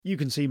You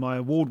can see my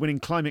award-winning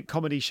climate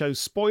comedy show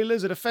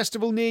Spoilers at a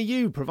festival near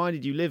you,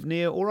 provided you live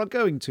near or are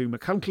going to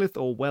Machynlleth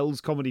or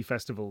Wells comedy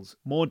festivals.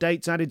 More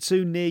dates added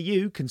soon near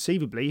you,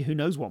 conceivably, who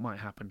knows what might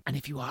happen. And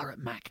if you are at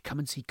Mac, come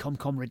and see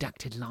ComCom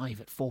Redacted live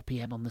at 4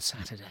 p.m. on the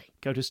Saturday.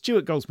 Go to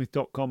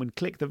stuartgoldsmith.com and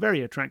click the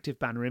very attractive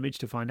banner image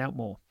to find out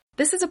more.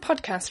 This is a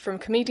podcast from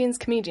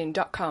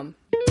comedianscomedian.com.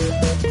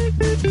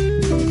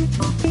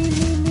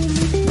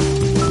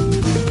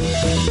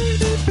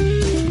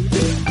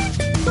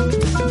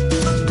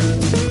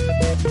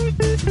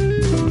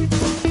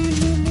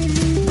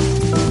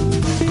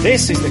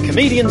 This is the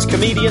Comedian's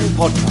Comedian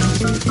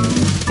podcast.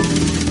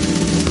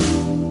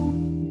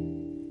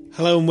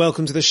 Hello and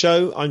welcome to the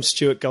show. I'm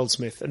Stuart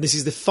Goldsmith, and this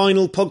is the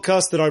final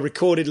podcast that I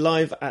recorded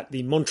live at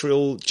the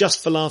Montreal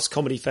Just for Laughs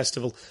Comedy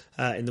Festival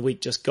in the week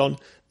just gone.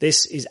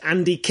 This is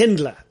Andy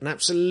Kindler, an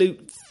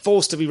absolute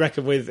force to be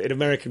reckoned with in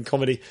American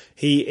comedy.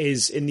 He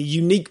is in the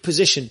unique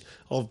position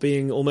of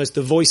being almost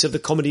the voice of the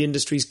comedy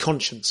industry's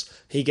conscience.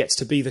 He gets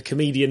to be the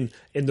comedian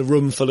in the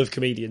room full of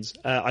comedians.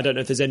 I don't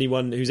know if there's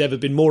anyone who's ever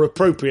been more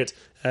appropriate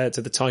to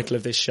the title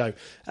of this show.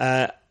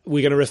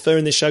 We're going to refer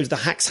in this show to the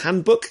Hack's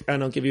Handbook,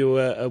 and I'll give you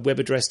a web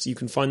address. You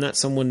can find that.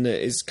 Someone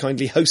is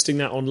kindly hosting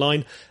that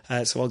online,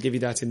 so I'll give you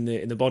that in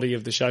the body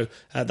of the show.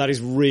 That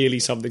is really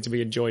something to be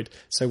enjoyed,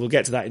 so we'll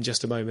get to that in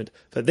just a moment.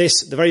 But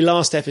this, the very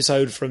last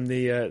episode from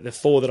the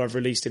four that I've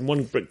released in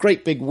one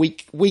great big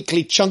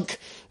weekly chunk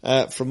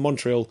from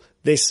Montreal,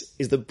 this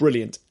is the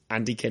brilliant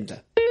Andy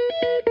Kindler.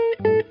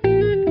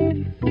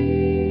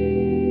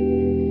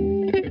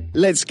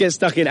 Let's get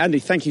stuck in. Andy,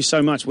 thank you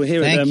so much. We're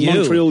here at the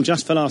Montreal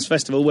Just for Laughs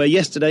Festival, where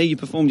yesterday you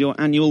performed your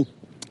annual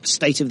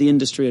State of the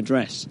Industry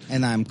address.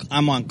 And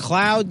I'm on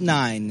Cloud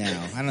 9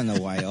 now. I don't know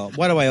why.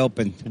 What do I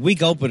open?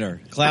 Week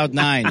opener, Cloud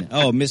 9.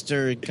 Oh,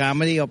 Mr.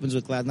 Comedy opens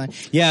with Cloud 9.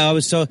 Yeah,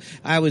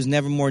 I was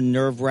never more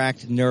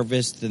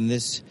nervous than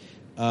this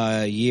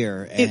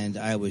year, and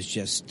it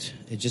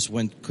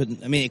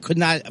could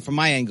not, from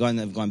my end,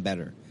 have gone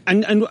better.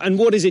 And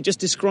what is it? Just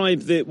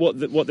describe what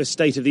the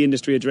State of the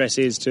Industry address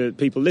is to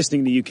people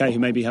listening in the UK who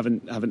maybe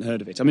haven't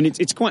heard of it. I mean,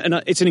 it's quite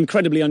an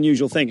incredibly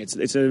unusual thing.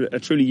 It's a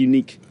truly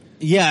unique.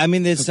 Yeah, I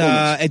mean,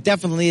 it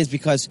definitely is,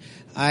 because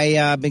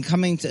I've been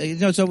coming to.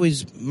 It's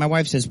always my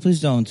wife says,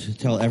 please don't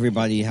tell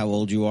everybody how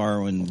old you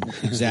are and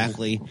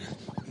exactly,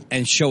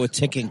 and show a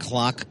ticking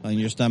clock on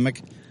your stomach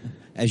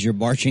as you're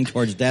marching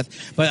towards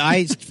death. But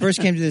I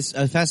first came to this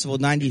festival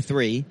in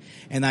 93,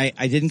 and I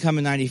didn't come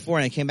in 94,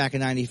 and I came back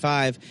in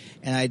 95,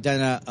 and I'd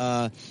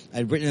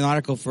written an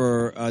article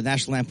for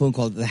National Lampoon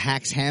called The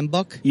Hack's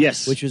Handbook.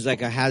 Yes. Which was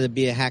like a how to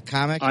be a hack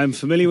comic. I'm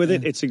familiar with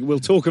it. We'll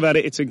talk about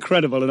it. It's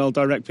incredible, and I'll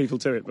direct people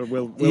to it, but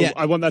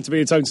I want that to be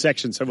its own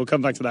section, so we'll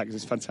come back to that because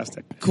it's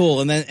fantastic.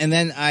 Cool. And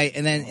then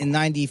in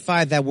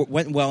 95 that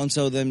went well, and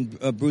so then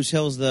Bruce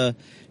Hills, the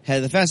head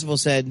of the festival,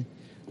 said,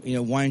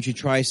 why don't you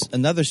try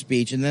another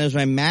speech? And then it was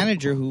my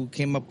manager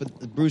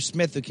Bruce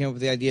Smith, who came up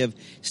with the idea of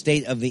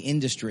State of the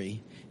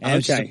Industry. And it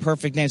was just a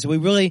perfect name. So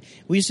we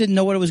just didn't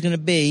know what it was going to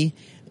be.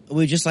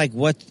 We were just like,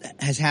 what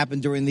has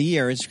happened during the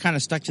year? It's kind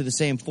of stuck to the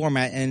same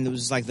format, and it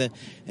was like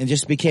and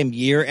just became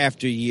year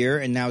after year,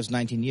 and now it's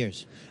 19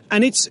 years.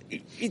 And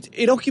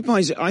it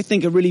occupies, I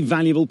think, a really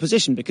valuable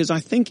position, because I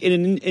think in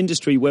an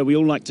industry where we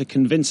all like to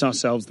convince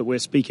ourselves that we're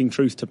speaking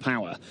truth to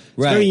power, it's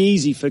very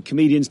easy for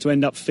comedians to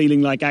end up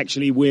feeling like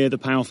actually we're the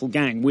powerful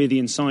gang, we're the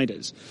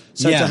insiders.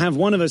 So to have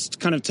one of us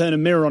kind of turn a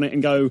mirror on it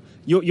and go,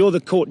 you're the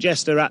court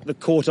jester at the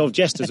court of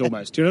jesters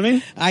almost. Do you know what I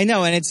mean? I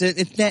know, and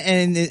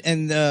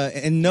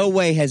in no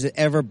way has it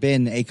ever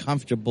been a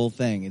comfortable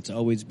thing. It's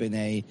always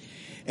been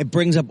it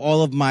brings up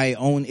all of my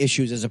own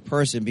issues as a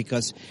person,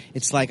 because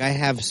it's like I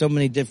have not so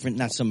many different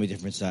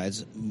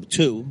sides,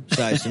 two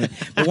sides to me.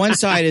 But one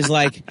side is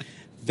like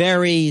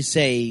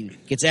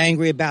gets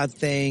angry about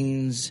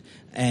things.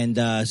 And,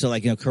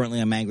 currently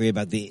I'm angry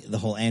about the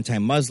whole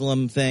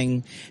anti-Muslim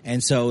thing.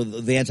 And so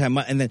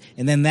and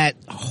then that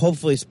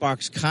hopefully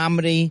sparks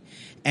comedy.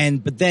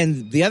 But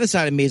then the other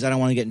side of me is I don't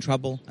want to get in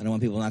trouble. I don't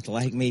want people not to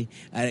like me.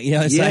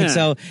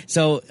 I'm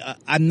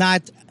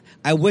not.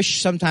 I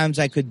wish sometimes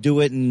I could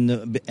do it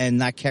and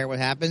not care what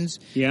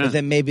happens. Yeah. But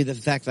then maybe the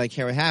fact that I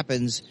care what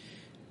happens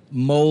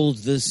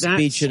molds the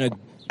speech in a good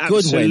way.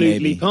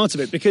 Absolutely part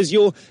of it, because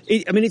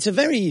it's a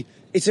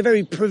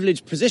very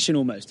privileged position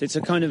almost. It's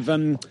a kind of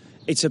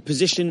it's a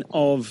position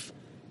of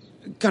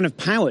kind of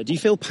power. Do you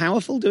feel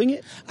powerful doing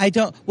it? I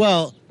don't.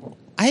 Well,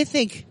 I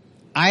think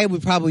I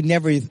would probably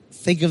never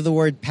think of the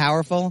word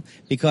powerful,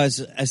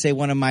 because I say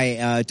one of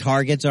my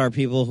targets are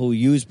people who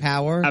use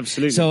power.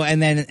 Absolutely. So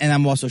and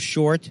I'm also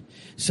short,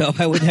 so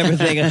I would never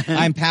think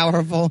I'm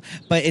powerful.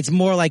 But it's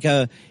more like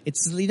how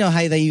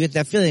you get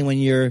that feeling when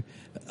you're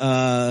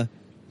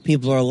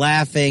people are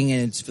laughing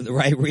and it's for the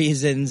right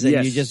reasons,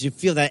 and you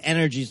feel that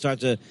energy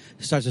start to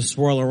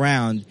swirl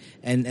around,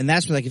 and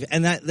that's what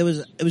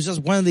it was just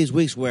one of these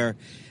weeks where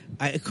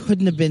I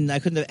couldn't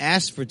have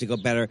asked for it to go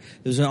better.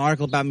 There was an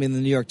article about me in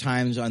the New York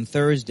Times on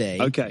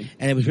Thursday. Okay.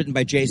 And it was written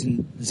by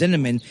Jason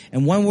Zinnemann.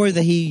 And one word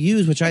that he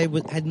used, which I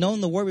had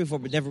known the word before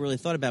but never really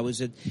thought about, was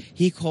that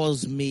he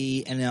calls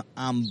me an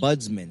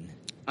ombudsman.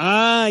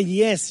 Ah,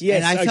 yes.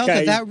 And I felt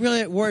that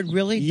word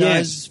really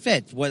does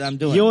fit what I'm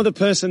doing. You're the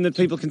person that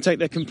people can take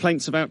their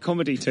complaints about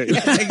comedy to.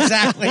 That's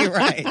exactly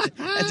right.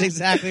 That's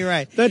exactly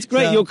right. That's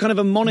great. So, you're kind of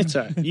a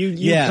monitor.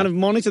 You kind of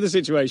monitor the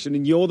situation,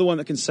 and you're the one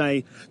that can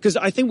say, because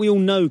I think we all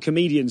know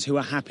comedians who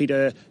are happy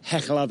to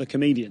heckle other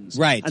comedians.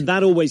 Right. And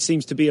that always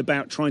seems to be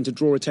about trying to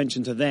draw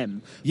attention to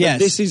them. Yes.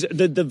 But this is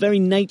the very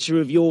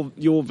nature of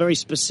your very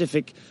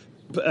specific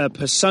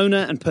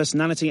persona and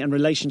personality and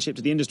relationship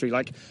to the industry.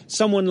 Like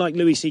someone like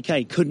Louis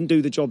C.K. couldn't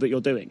do the job that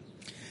you're doing.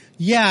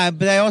 Yeah,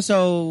 but I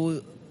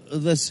also...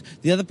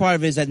 the other part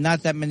of it is that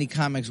not that many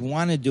comics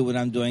want to do what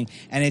I'm doing,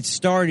 and it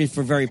started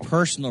for very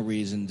personal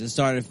reasons. It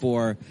started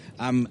for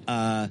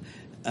I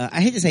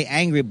hate to say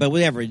angry, but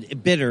whatever,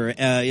 bitter.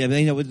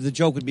 The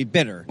joke would be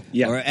bitter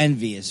or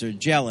envious or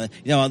jealous.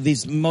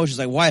 These emotions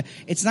like why.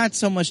 It's not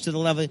so much to the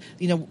level.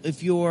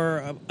 If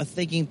you're a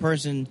thinking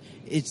person,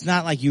 it's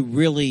not like you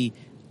really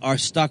are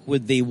stuck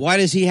with the why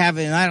does he have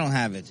it and I don't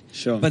have it.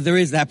 Sure. But there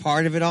is that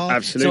part of it all.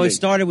 Absolutely. So it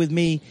started with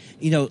me,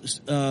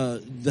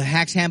 the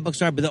Hacks Handbook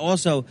started, but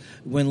also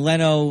when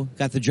Leno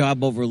got the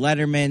job over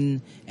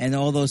Letterman and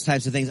all those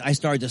types of things, I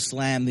started to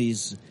slam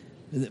these,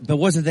 but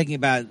wasn't thinking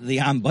about the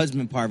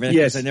ombudsman part of it.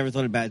 Yes. I never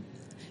thought about it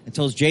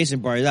until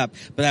Jason brought it up.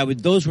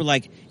 But those were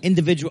like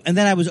individual, and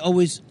then I was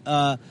always,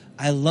 I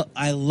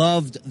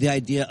loved the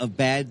idea of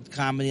bad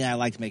comedy and I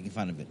liked making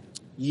fun of it.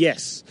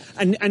 Yes.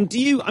 And do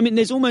you,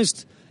 there's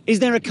almost... Is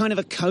there a kind of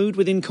a code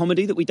within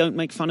comedy that we don't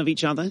make fun of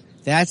each other?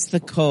 That's the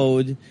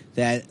code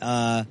that,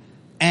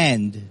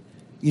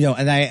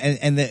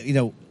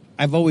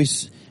 I've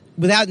always,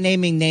 without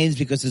naming names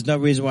because there's no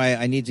reason why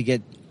I need to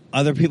get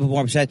other people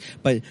more upset,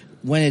 but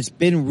when it's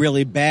been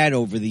really bad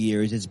over the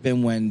years, it's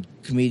been when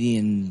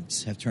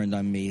comedians have turned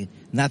on me,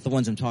 not the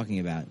ones I'm talking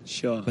about.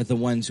 Sure. But the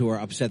ones who are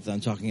upset that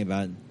I'm talking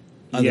about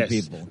other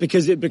people.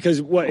 Because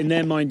what in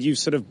their mind you've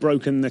sort of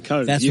broken the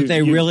code. That's what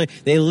they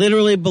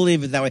literally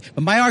believe it that way.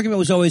 But my argument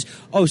was always,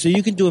 so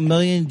you can do a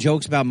million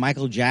jokes about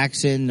Michael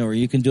Jackson or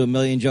you can do a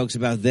million jokes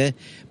about this,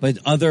 but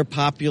other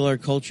popular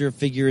culture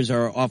figures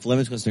are off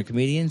limits because they're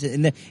comedians.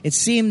 And it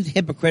seemed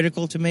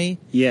hypocritical to me.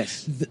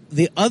 Yes.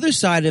 The other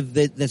side of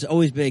it that's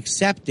always been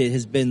accepted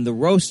has been the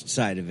roast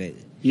side of it.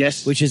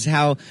 Yes. Which is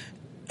how,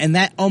 and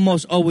that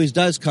almost always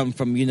does come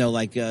from,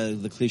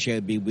 the cliche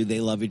would be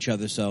they love each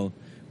other so.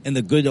 In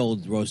the good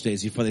old roast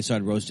days, before they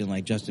started roasting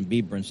like Justin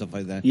Bieber and stuff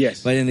like that.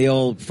 Yes. But in the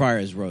old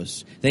Friars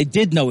roast, they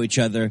did know each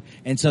other,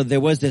 and so there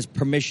was this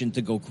permission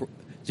to go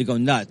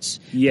nuts.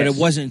 Yes. But it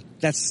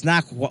wasn't. That's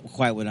not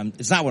quite what I'm.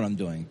 It's not what I'm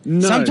doing.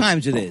 No.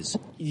 Sometimes it is.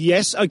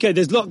 Yes. Okay.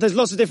 There's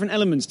lots of different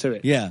elements to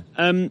it. Yeah.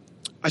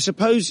 I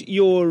suppose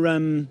you're.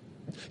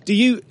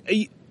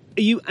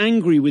 Are you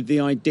angry with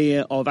the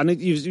idea of? I know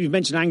you've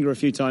mentioned anger a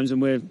few times,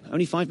 and we're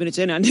only 5 minutes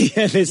in, Andy.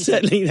 That's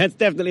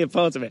definitely a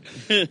part of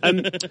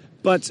it.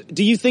 But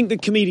do you think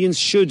that comedians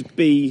should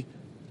be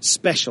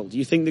special? Do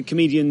you think that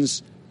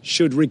comedians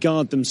should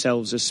regard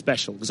themselves as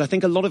special? Because I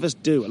think a lot of us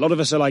do. A lot of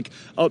us are like,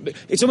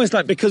 it's almost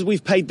like because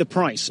we've paid the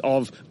price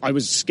of I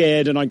was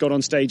scared and I got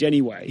on stage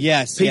anyway.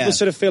 Yes, people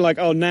sort of feel like,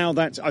 now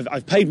that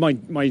I've paid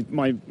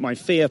my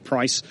fear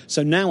price,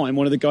 so now I'm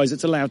one of the guys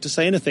that's allowed to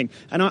say anything.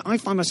 And I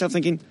find myself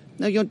thinking,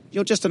 no,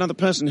 you're just another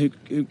person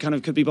who kind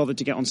of could be bothered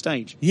to get on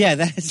stage. Yeah,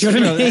 that's Do you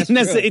know what I mean?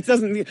 That's true. It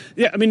doesn't.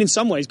 Yeah, in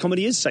some ways,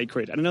 comedy is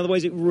sacred, and in other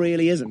ways, it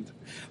really isn't.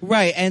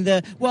 Right, and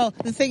the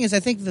thing is, I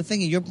think the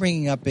thing you're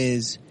bringing up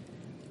is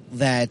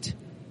that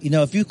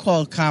if you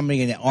call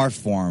comedy an art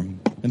form,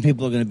 then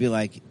people are going to be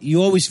like,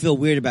 you always feel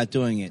weird about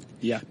doing it.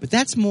 Yeah, but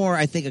that's more,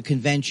 I think, a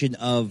convention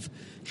of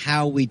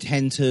how we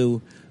tend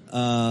to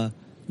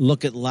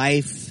look at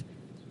life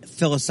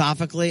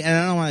philosophically, and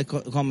I don't want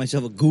to call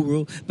myself a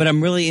guru, but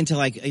I'm really into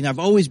I've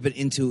always been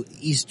into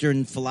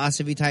Eastern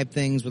philosophy type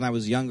things when I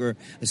was younger,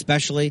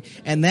 especially.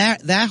 And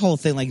that whole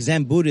thing, like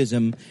Zen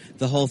Buddhism,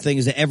 the whole thing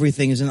is that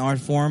everything is an art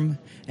form.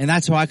 And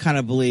that's how I kind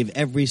of believe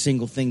every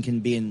single thing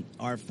can be an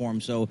art form.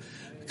 So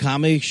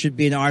comedy should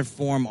be an art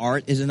form.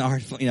 Art is an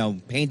art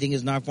form. Painting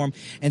is an art form.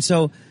 And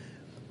so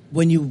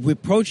when you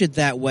approach it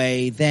that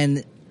way,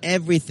 then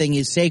everything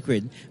is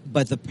sacred,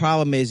 but the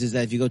problem is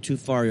that if you go too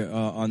far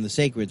on the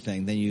sacred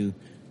thing, then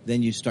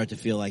you start to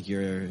feel like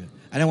you're.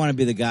 I don't want to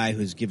be the guy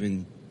who's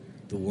giving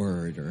the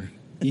word or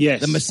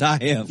the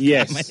Messiah. Of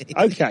comedy.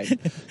 Okay.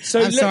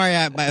 So I'm sorry,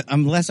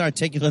 I'm less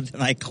articulate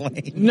than I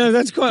claim. No,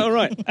 that's quite all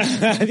right.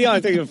 Yeah, I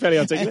think you're fairly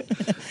articulate.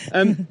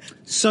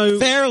 So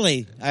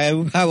fairly, I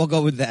will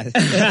go with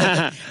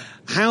that.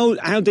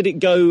 How did it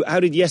go?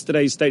 How did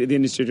yesterday's State of the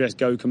Industry address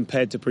go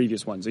compared to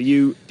previous ones? Do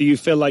you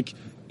feel like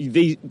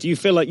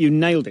you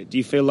nailed it? Do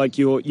you feel like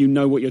you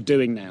know what you're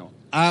doing now?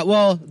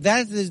 Well,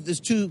 there's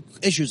two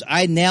issues.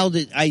 I nailed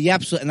it. I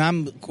absolutely, and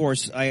I'm, of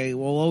course, I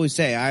will always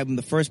say I'm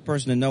the first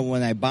person to know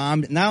when I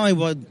bombed. Not only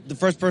was the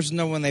first person to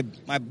know when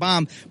I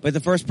bombed, but the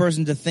first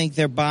person to think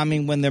they're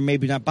bombing when they're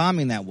maybe not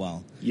bombing that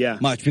well. Yeah.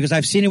 Much, because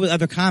I've seen it with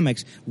other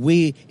comics.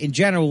 In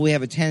general, we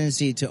have a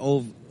tendency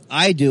to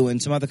I do, and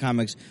some other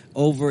comics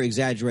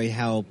over-exaggerate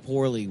how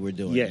poorly we're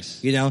doing.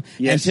 Yes. Yes.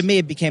 And to me,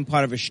 it became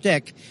part of a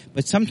shtick.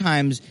 But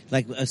sometimes,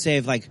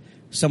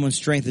 someone's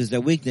strength is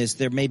their weakness,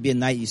 there may be a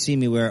night you see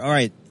me where, all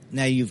right,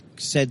 now you've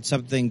said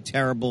something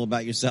terrible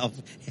about yourself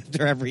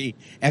after every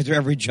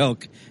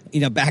joke.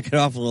 Back it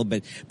off a little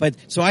bit. But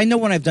so I know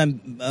when I've done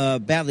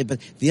badly.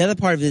 But the other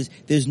part of it is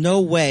there's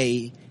no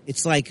way.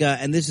 It's like,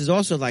 and this is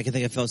also like I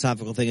think a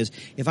philosophical thing is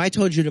if I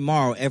told you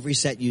tomorrow every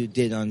set you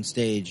did on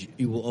stage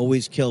you will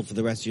always kill for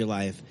the rest of your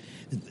life.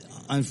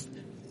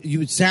 You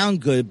would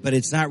sound good, but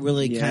it's not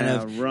really kind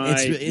of. Right.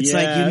 It's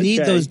like you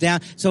need those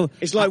down. So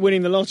it's like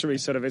winning the lottery,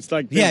 sort of. It's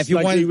like if you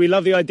want, we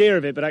love the idea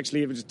of it, but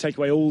actually it would just take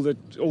away all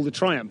the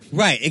triumph.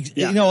 Right.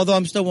 Although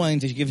I'm still willing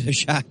to give it a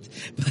shot,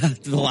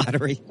 the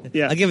lottery.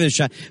 Yeah, I'll give it a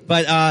shot.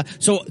 But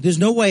so there's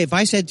no way if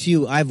I said to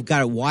you, I've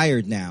got it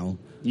wired now.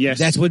 Yes,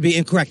 that would be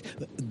incorrect.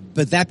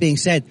 But that being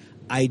said,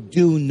 I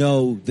do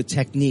know the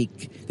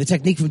technique. The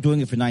technique from doing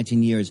it for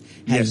 19 years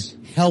has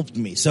helped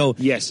me. So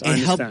yes, it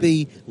helped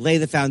me lay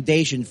the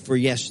foundation for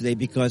yesterday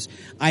because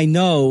I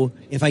know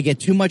if I get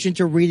too much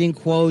into reading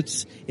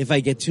quotes, if I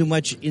get too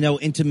much,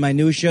 into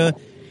minutia.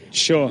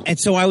 Sure. And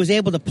so I was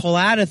able to pull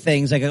out of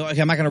things like,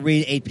 okay, I'm not going to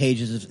read 8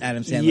 pages of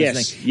Adam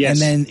Sandler's thing.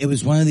 Yes. And then it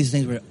was one of these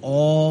things where it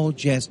all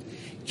just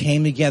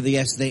came together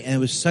yesterday and it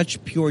was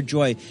such pure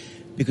joy.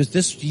 Because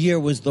this year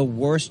was the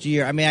worst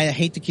year. I mean, I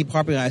hate to keep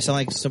harping on it. I sound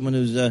like someone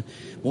who's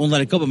won't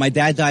let it go. But my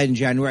dad died in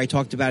January. I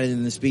talked about it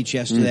in the speech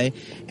yesterday.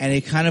 And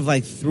it kind of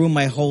like threw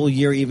my whole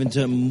year even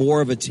to more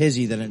of a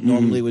tizzy than it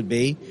normally would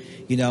be.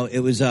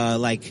 It was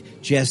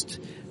like just...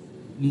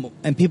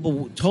 And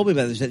people told me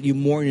about this, that you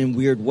mourn in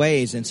weird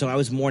ways. And so I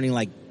was mourning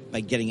like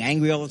getting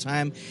angry all the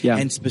time. Yeah.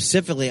 And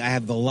specifically, I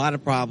have a lot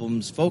of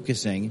problems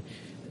focusing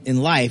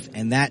in life.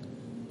 And that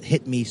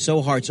hit me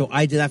so hard. So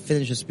I did not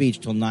finish a speech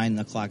till 9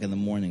 o'clock in the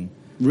morning.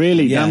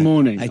 Really? Yeah. That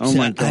morning? Oh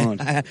my God.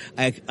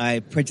 I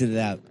printed it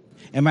out.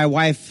 And my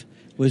wife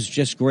was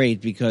just great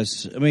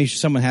because,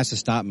 someone has to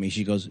stop me.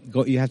 She goes,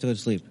 you have to go to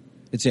sleep.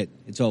 It's it.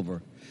 It's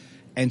over.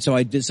 And so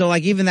I did. So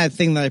like even that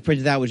thing that I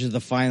printed out, which is the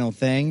final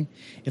thing,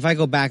 if I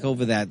go back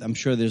over that, I'm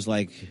sure there's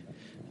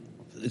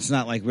it's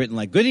not like written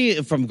like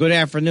from good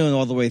afternoon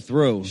all the way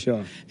through.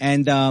 Sure.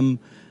 And,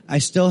 I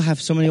still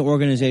have so many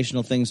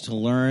organizational things to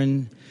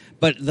learn.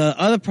 But the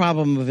other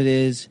problem of it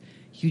is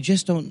you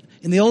just don't,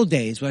 in the old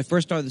days when I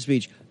first started the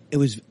speech,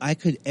 I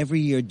could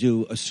every year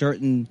do a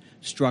certain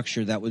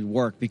structure that would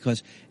work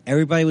because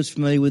everybody was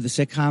familiar with the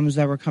sitcoms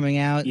that were coming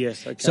out.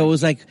 Yes, okay. So it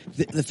was like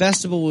the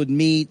festival would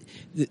meet.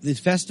 The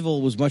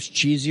festival was much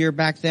cheesier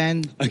back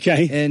then.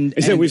 Okay. And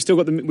we've still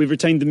got we've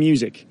retained the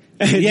music.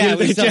 Yeah.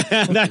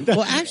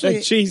 Actually,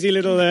 that cheesy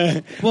little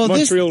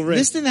Montreal riff.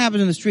 This didn't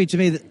happen in the street to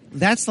me.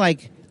 That's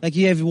like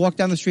you have walked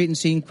down the street and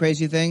seen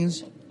crazy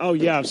things. Oh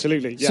yeah,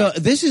 absolutely. Yeah. So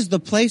this is the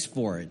place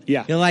for it.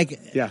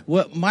 Yeah.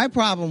 What my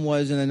problem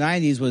was in the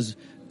 90s was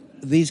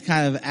these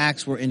kind of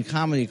acts were in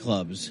comedy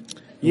clubs.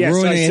 Yes,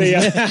 I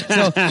see.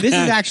 So this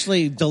is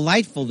actually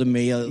delightful to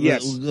me.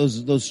 Yes.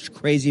 Those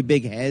crazy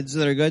big heads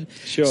that are good.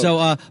 Sure.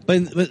 So, but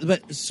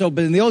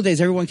in the old days,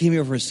 everyone came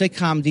here for a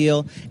sitcom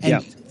deal,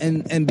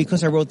 and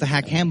because I wrote the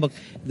Hack Handbook,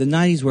 the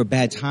 90s were a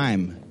bad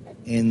time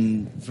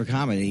for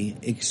comedy,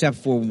 except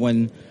for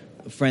when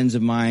friends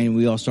of mine,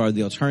 we all started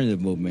the alternative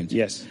movement.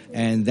 Yes.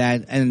 And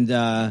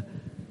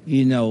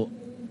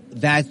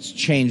that's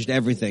changed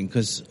everything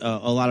because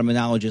a lot of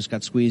monologists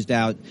got squeezed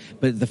out.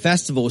 But the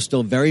festival was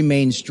still very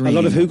mainstream. A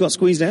lot of who got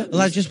squeezed out? A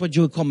lot of just what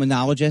you would call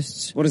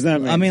monologists. What does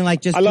that mean? I mean,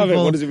 like just I love it.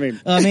 What does it mean?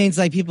 It means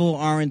like people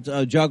aren't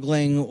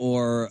juggling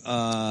or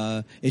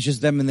it's just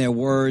them and their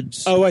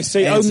words. Oh, I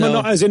see.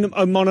 As in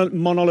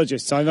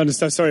monologists. I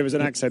understand. Sorry, it was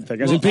an accent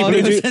thing. As in people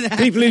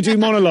who do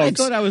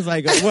monologues. I thought I was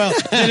like, well,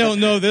 they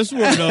don't know this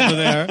word over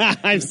there.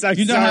 I'm so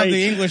you know sorry. how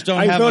the English don't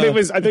have I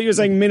thought you were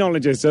saying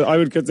minologists. So I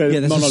would consider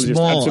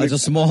monologists. It's a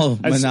small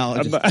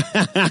monologist.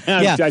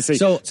 Yeah, I see.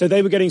 So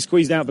they were getting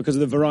squeezed out because of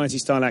the variety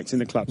style acts in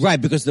the clubs.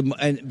 Right, because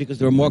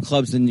there were more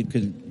clubs than you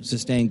could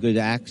sustain good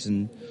acts,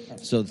 and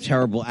so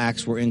terrible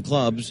acts were in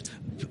clubs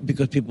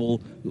because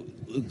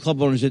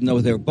club owners didn't know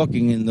what they were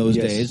booking in those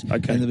days.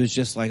 Okay. And it was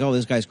just like, oh,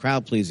 this guy's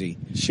crowd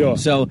pleasing. Sure.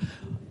 So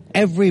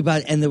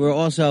everybody, and there were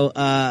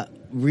also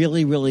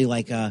really, really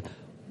like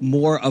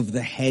more of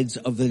the heads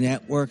of the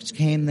networks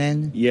came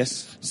then.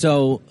 Yes.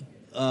 So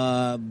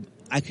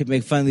I could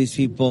make fun of these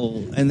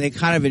people, and they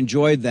kind of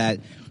enjoyed that.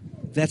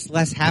 That's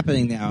less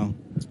happening now.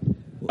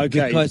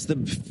 Okay. Because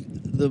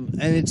and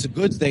it's a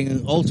good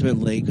thing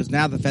ultimately, because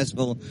now the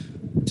festival,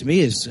 to me,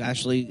 is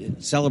actually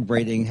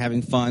celebrating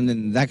having fun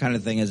and that kind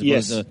of thing, as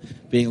opposed to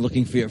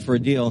looking for a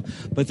deal.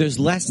 But there's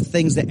less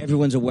things that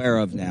everyone's aware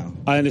of now.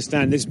 I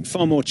understand. There's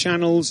far more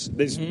channels.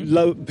 There's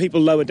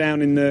people lower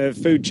down in the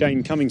food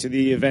chain coming to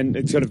the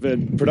event, sort of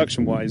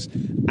production wise,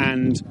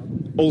 and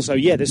also,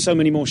 there's so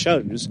many more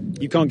shows.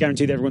 You can't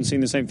guarantee that everyone's seeing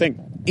the same thing.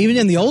 Even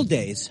in the old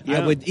days,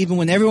 even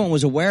when everyone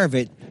was aware of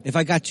it, if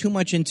I got too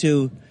much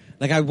into,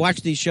 like, I would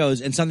watch these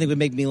shows and something would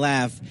make me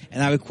laugh,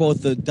 and I would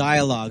quote the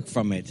dialogue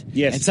from it.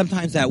 Yes. And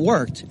sometimes that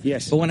worked.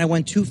 Yes. But when I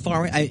went too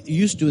far, I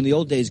used to in the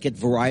old days get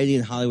Variety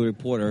and Hollywood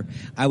Reporter.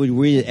 I would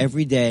read it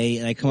every day,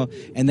 and I come up,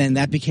 and then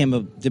that became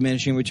a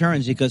diminishing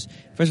returns because,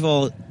 first of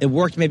all, it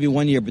worked maybe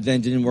one year, but then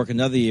it didn't work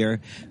another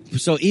year.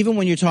 So even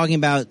when you're talking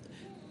about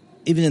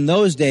even in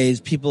those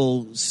days,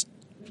 people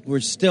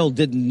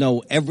didn't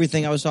know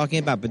everything I was talking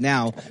about. But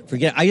now,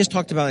 forget. I just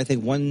talked about, I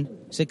think, one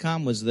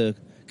sitcom was the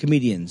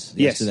Comedians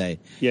yesterday.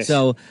 Yes.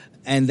 So,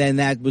 and then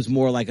that was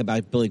more like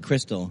about Billy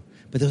Crystal.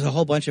 But there's a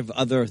whole bunch of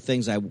other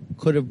things I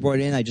could have brought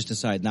in. I just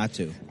decided not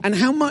to. And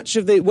how much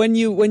of when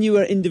you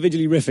were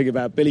individually riffing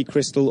about Billy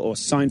Crystal or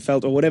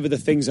Seinfeld or whatever the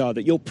things are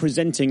that you're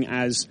presenting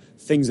as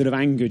things that have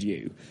angered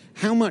you,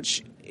 how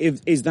much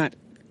is that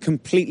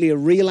completely a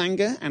real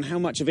anger, and how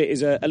much of it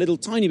is a little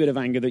tiny bit of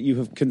anger that you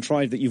have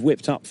contrived, that you've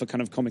whipped up for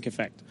kind of comic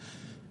effect?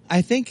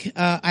 I think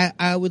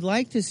I would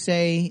like to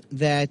say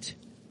that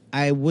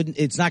I wouldn't.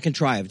 It's not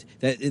contrived.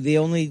 That the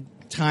only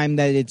time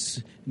that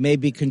it's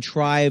maybe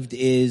contrived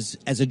is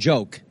as a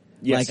joke.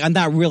 Yes. Like, I'm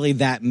not really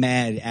that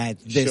mad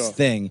at this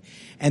thing.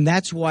 And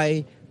that's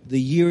why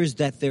the years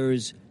that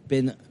there's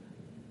been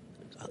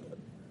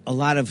a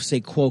lot of, say,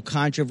 quote,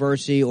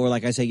 controversy, or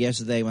like I said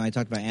yesterday when I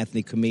talked about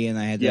Anthony Quimby and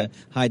I had to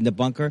hide in the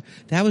bunker,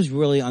 that was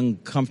really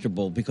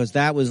uncomfortable, because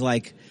that was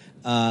like,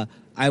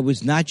 I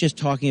was not just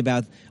talking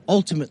about,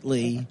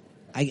 ultimately,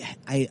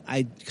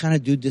 I kind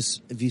of do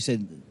this. If you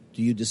said,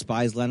 do you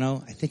despise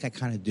Leno? I think I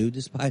kind of do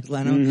despise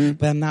Leno,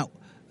 but I'm not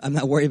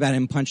worried about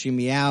him punching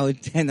me out,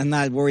 and I'm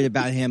not worried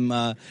about him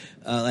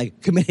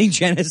like committing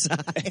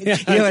genocide. You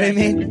know what I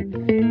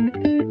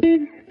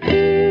mean?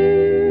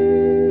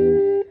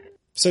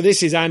 So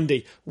this is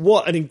Andy.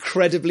 What an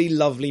incredibly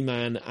lovely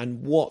man,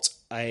 and what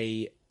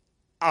a...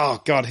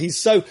 Oh God, he's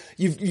so...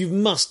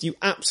 You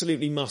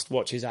absolutely must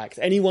watch his act.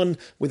 Anyone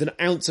with an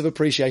ounce of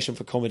appreciation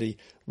for comedy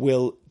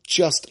will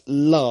just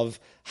love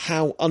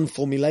how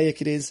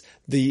unformulaic it is.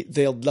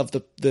 They'll love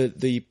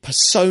the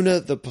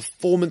persona, the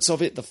performance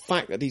of it, the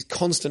fact that he's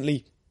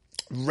constantly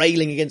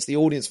railing against the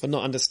audience for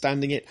not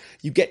understanding it.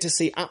 You get to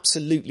see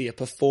absolutely a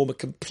performer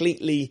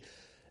completely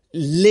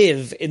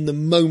live in the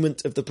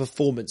moment of the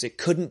performance. It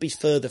couldn't be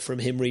further from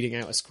him reading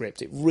out a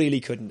script. It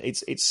really couldn't.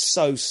 It's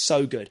so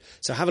good.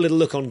 So have a little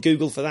look on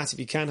Google for that if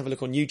you can. Have a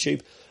look on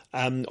YouTube.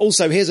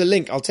 Also, here's a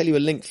link. I'll tell you a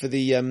link for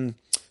the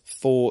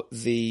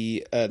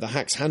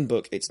Hacks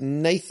Handbook. It's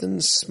Nathan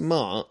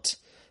Smart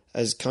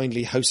has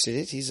kindly hosted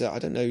it. He's I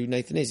don't know who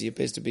Nathan is. He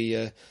appears to be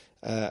a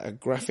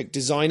graphic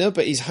designer,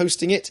 but he's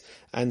hosting it.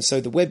 And so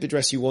the web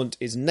address you want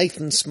is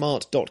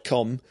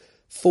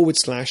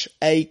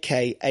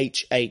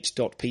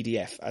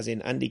nathansmart.com/akh8.pdf, as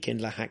in Andy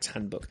Kindler Hacks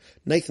Handbook.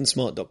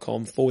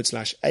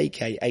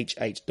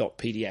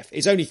 nathansmart.com/akh8.pdf.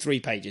 It's only 3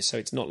 pages, so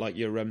it's not like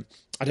you're...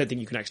 I don't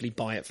think you can actually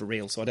buy it for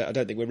real, so I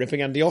don't think we're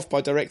ripping Andy off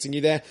by directing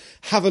you there.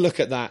 Have a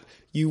look at that.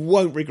 You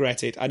won't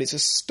regret it, and it's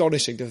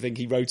astonishing to think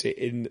he wrote it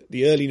in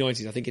the early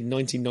 90s. I think in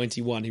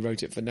 1991 he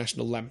wrote it for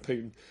National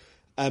Lampoon.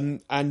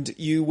 And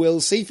you will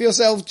see for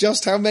yourself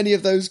just how many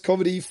of those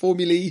comedy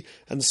formulae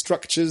and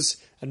structures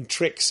and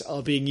tricks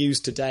are being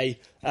used today.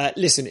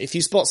 Listen, if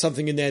you spot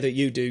something in there that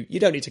you do, you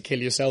don't need to kill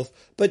yourself,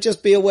 but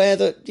just be aware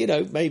that,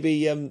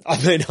 maybe,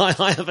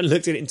 I haven't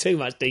looked at it in too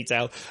much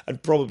detail,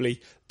 and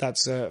probably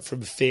that's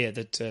from fear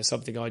that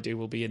something I do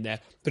will be in there.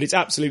 But it's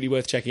absolutely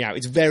worth checking out.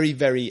 It's very,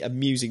 very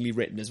amusingly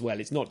written as well.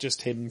 It's not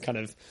just him kind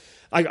of...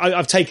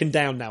 I've taken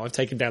down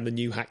the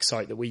new hack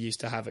site that we used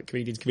to have at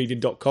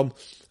comedianscomedian.com,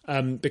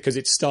 because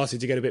it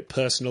started to get a bit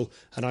personal,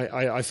 and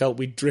I felt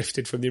we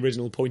drifted from the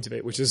original point of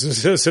it, which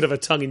is a sort of a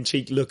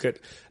tongue-in-cheek look at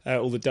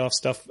all the daft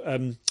stuff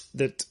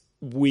that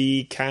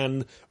we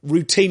can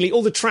routinely,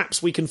 all the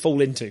traps we can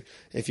fall into,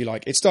 if you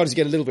like. It started to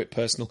get a little bit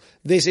personal.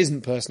 This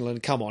isn't personal,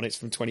 and come on, it's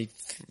from 20,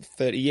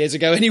 30 years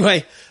ago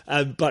anyway.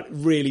 But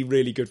really,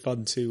 really good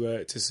fun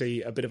to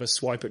see a bit of a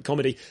swipe at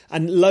comedy.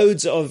 And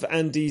loads of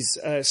Andy's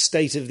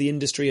State of the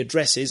Industry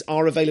addresses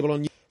are available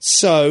on YouTube.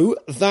 So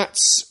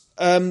that's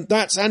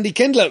Andy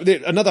Kindler.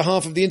 Another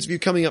half of the interview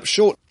coming up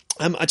short.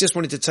 I just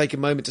wanted to take a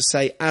moment to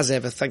say, as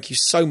ever, thank you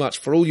so much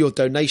for all your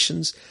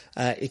donations.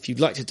 If you'd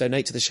like to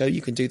donate to the show,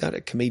 you can do that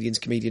at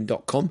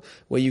comedianscomedian.com,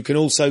 where you can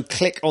also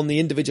click on the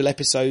individual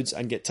episodes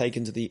and get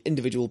taken to the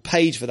individual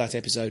page for that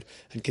episode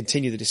and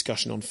continue the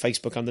discussion on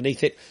Facebook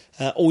underneath it.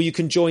 Or you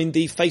can join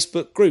the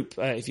Facebook group.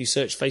 If you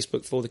search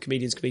Facebook for the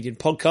Comedians Comedian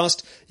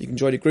podcast, you can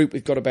join a group.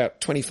 We've got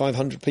about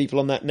 2,500 people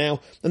on that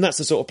now. And that's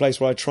the sort of place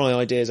where I try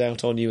ideas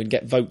out on you and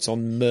get votes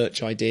on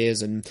merch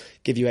ideas and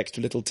give you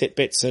extra little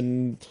tidbits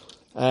and...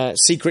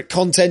 secret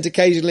content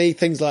occasionally,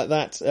 things like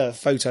that,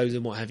 photos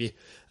and what have you.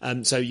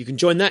 So you can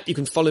join that. You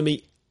can follow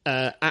me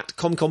at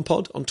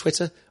ComComPod on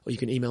Twitter, or you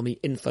can email me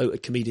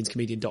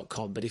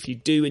info@comedianscomedian.com. But if you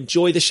do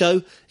enjoy the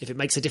show, if it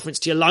makes a difference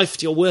to your life,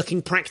 to your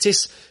working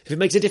practice, if it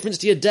makes a difference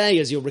to your day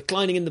as you're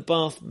reclining in the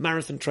bath,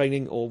 marathon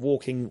training, or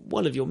walking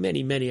one of your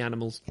many, many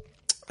animals,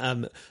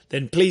 then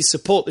please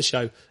support the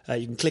show.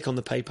 You can click on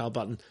the PayPal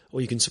button,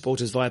 or you can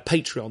support us via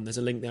Patreon. There's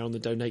a link there on the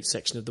donate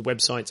section of the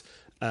website.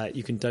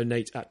 You can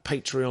donate at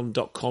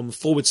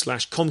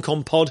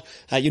patreon.com/ComComPod.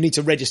 You need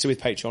to register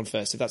with Patreon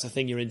first. If that's a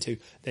thing you're into,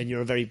 then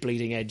you're a very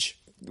bleeding edge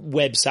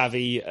web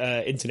savvy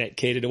internet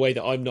kid in a way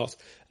that I'm not.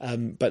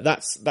 But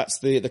that's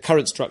the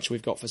current structure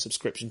we've got for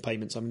subscription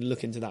payments. I'm going to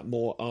look into that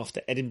more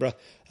after Edinburgh.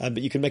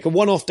 But you can make a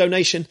one-off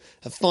donation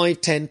of £5,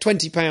 £10,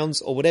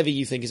 £20 or whatever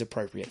you think is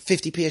appropriate.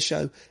 50p a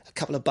show, a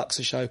couple of bucks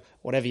a show,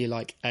 whatever you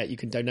like. You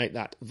can donate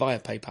that via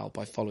PayPal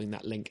by following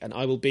that link. And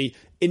I will be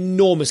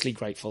enormously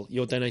grateful.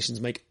 Your donations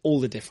make all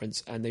the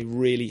difference and they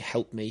really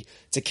help me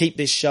to keep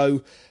this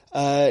show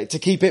to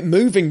keep it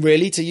moving,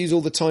 really, to use all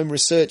the time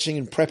researching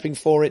and prepping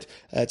for it,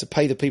 to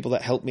pay the people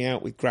that help me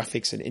out with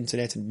graphics and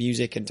internet and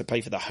music, and to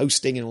pay for the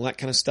hosting and all that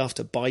kind of stuff,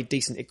 to buy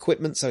decent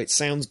equipment so it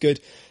sounds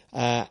good,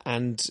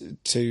 and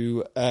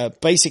to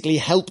basically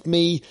help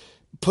me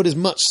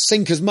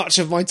sink as much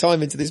of my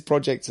time into this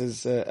project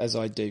as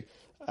I do.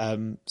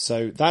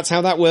 So that's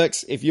how that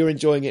works. If you're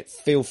enjoying it,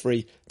 feel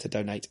free to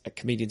donate at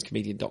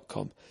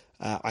comedianscomedian.com.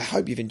 I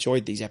hope you've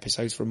enjoyed these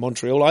episodes from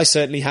Montreal. I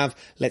certainly have.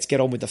 Let's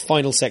get on with the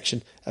final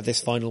section of this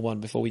final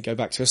one before we go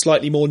back to a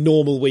slightly more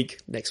normal week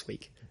next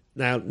week.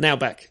 Now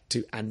back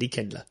to Andy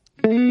Kindler.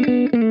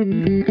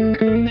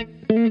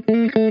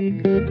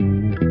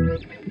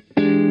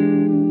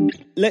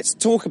 Let's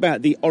talk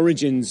about the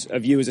origins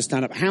of you as a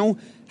stand-up.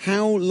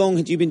 How long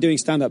had you been doing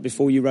stand-up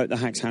before you wrote the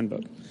Hack's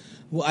Handbook?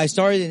 Well, I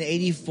started in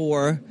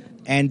 '84,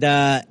 and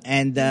don't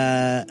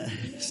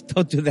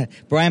do that.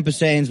 Brian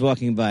Poseidon's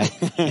walking by,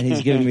 and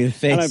he's giving me the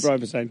face. Hello, Brian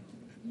Poseidon.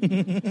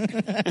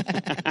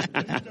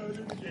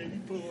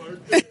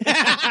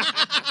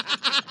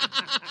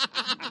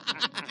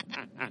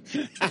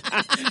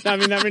 I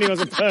mean, that really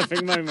was a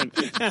perfect moment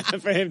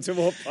for him to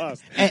walk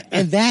past.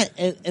 And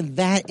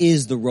that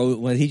is the roast.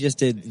 What he just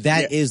did.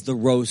 That is the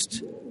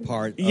roast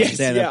part. Yes, of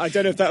stand-up. yeah. I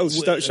don't know if that will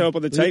show up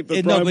on the tape,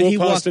 but No, Brian but he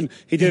walked past and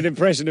he did an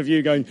impression of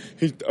you going,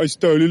 "I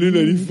started in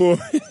 '84."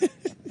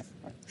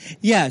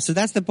 Yeah, so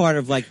that's the part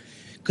of like,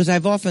 because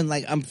I've often,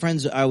 like, I'm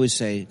friends, I always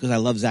say, because I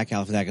love Zach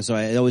Galifianakis, so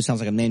it always sounds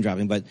like I'm name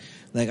dropping, but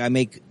like I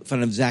make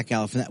fun of Zach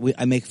Galifianakis,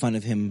 I make fun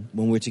of him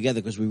when we're together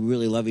because we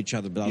really love each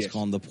other, but I was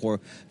calling the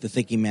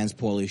thinking man's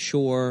Pauly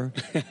Shore,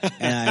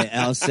 and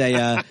I'll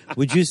say,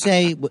 would you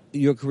say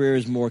your career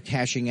is more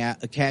cashing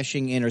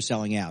in or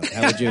selling out?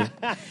 How would you?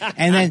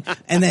 And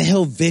then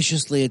he'll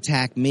viciously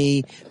attack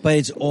me, but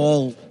it's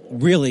all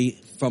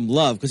really from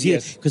love, because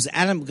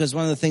because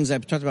one of the things I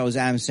talked about was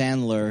Adam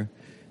Sandler,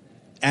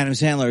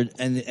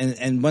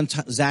 and one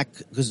time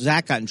because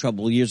Zach got in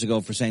trouble years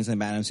ago for saying something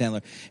about Adam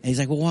Sandler, and he's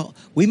like, well,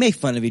 we make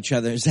fun of each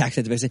other. Zach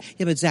said to me, I said,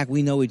 yeah, but Zach,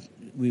 we know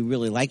we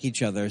really like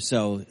each other,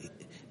 so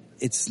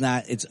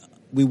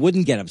we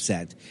wouldn't get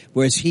upset.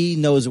 Whereas he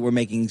knows that we're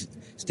making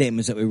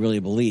statements that we really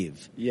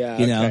believe. Yeah,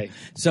 you know.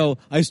 So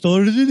I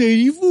started in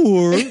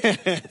 '84,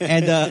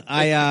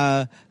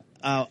 and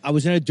I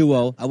was in a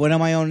duo. I went on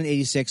my own in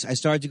 '86. I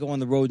started to go on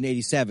the road in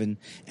 '87,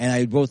 and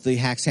I wrote the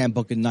Hack's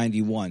Handbook in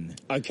 '91.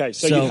 Okay,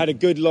 so you had a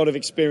good lot of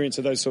experience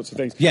of those sorts of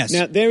things. Yes.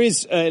 Now, there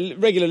is,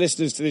 regular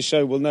listeners to this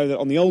show will know that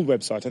on the old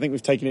website, I think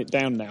we've taken it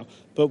down now,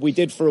 but we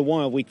did for a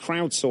while, we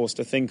crowdsourced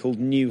a thing called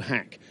New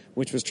Hack,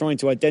 which was trying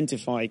to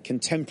identify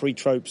contemporary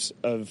tropes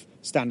of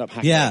stand-up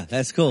hacking. Yeah,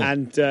 that's cool.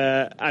 And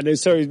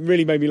so it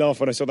really made me laugh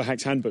when I saw the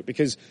Hack's Handbook,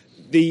 because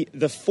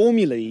the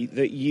formulae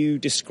that you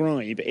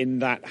describe in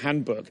that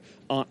handbook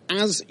are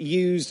as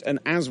used and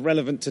as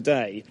relevant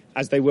today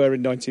as they were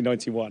in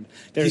 1991.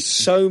 There are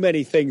so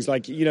many things,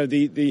 like, you know,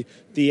 the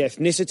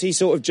ethnicity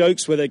sort of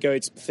jokes where they go,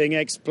 it's thing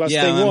X plus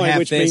thing Y,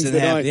 which means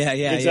that I...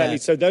 Yeah, exactly.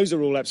 So those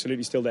are all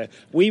absolutely still there.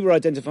 We were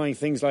identifying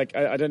things like,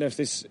 I don't know if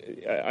this...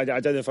 I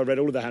don't know if I read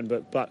all of the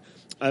handbook, but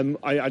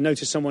I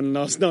noticed someone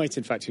last night,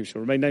 in fact, who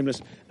shall remain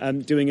nameless,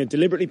 doing a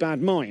deliberately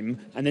bad mime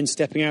and then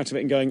stepping out of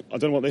it and going, I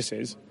don't know what this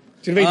is.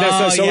 Do you know what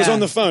I mean? So I was on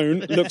the phone,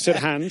 looked at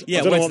hand. I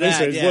don't know what this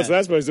is. Yeah. What's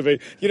that supposed to be?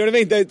 You know what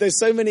I mean? There's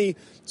so many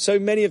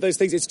of those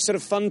things. It's sort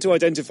of fun to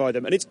identify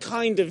them, and it's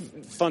kind of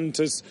fun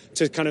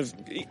to kind of.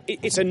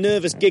 It's a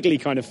nervous, giggly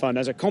kind of fun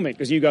as a comic,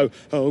 because you go,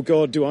 "Oh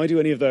God, do I do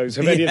any of those?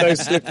 Have any of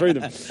those slipped through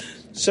them?"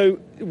 So,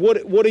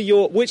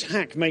 which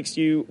hack makes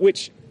you?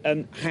 Which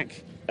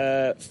hack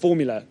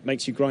formula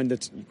makes you grind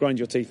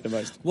your teeth the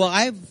most? Well,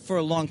 I've for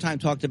a long time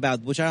talked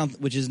about which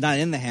is not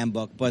in the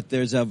handbook, but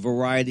there's a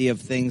variety of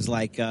things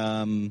like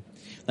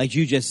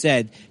you just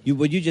said.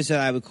 What you just said,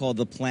 I would call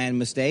the planned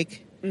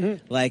mistake.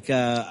 Mm-hmm. Like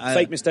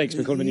fake mistakes,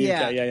 we call them in the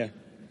UK. Yeah.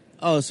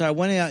 Oh, so I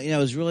went out, it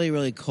was really,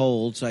 really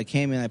cold, so I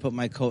came in, I put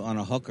my coat on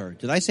a hooker.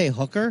 Did I say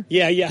hooker?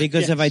 Yeah.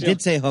 Because if I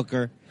did say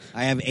hooker,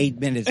 I have 8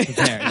 minutes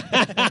prepared.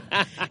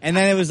 And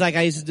then it was like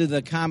I used to do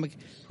the comic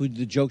who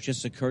the joke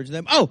just occurred to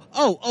them.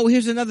 Oh,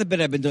 here's another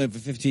bit I've been doing for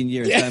 15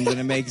 years that I'm going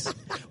to make.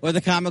 Or the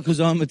comic whose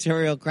own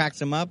material cracks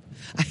them up.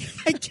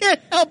 I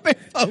can't help it,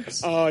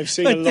 folks. Oh, I've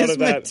seen a lot of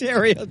that.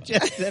 Material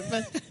just...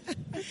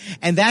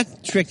 And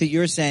that trick that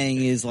you're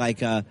saying is like,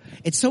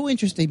 it's so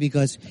interesting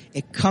because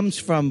it comes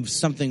from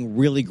something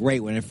really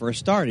great when it first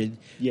started.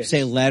 Yes.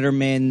 Say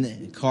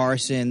Letterman,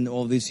 Carson,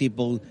 all these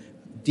people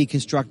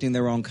deconstructing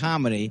their own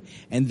comedy.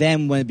 And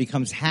then when it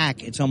becomes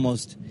hack, it's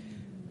almost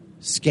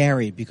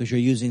scary because you're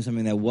using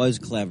something that was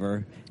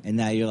clever, and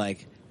now you're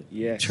like,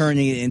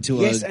 turning it into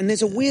Yes, and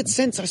there's a weird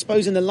sense, I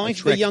suppose, in the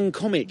life of a young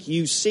comic.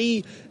 You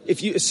see,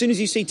 as soon as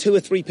you see 2 or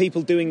 3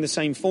 people doing the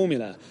same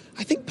formula,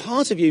 I think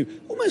part of you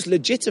almost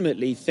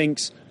legitimately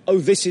thinks, oh,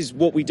 this is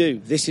what we do.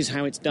 This is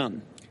how it's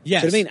done.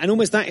 Yes. Do you know what I mean? And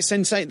almost that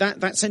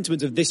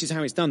sentiment of this is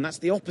how it's done, that's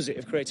the opposite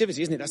of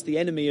creativity, isn't it? That's the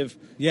enemy of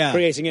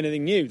creating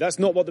anything new. That's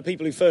not what the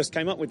people who first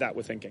came up with that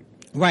were thinking.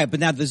 Right, but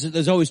now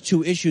there's always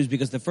 2 issues,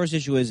 because the first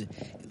issue is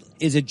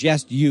it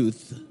just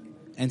youth?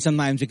 And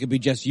sometimes it could be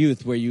just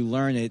youth where you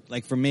learn it.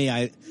 Like for me,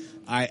 I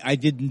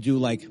didn't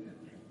do I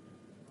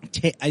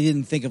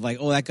didn't think of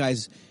oh, that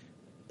guy's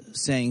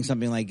saying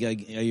something like,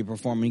 you're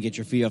performing, get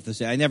your feet off the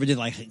stage. I never did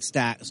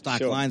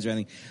stock lines or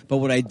anything. But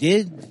what I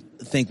did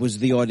think was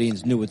the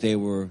audience knew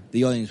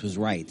the audience was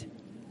right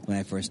when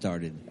I first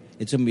started.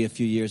 It took me a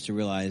few years to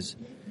realize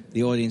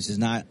the audience is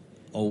not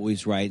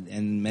always right,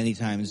 and many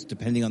times,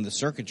 depending on the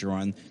circuit you're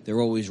on,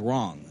 they're always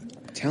wrong.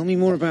 Tell me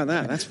more about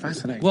that. That's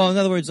fascinating. Well, in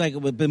other words,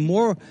 but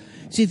more,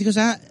 see, because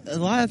a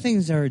lot of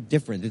things are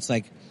different. It's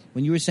like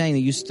when you were saying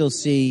that you still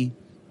see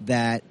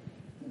that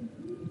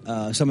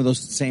some of those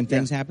same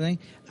things happening.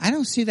 I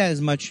don't see that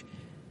as much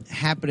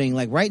happening.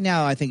 Like right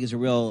now, I think is a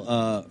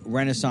real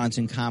renaissance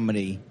in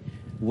comedy,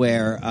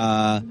 where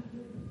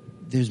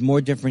there's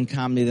more different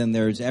comedy than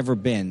there's ever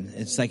been.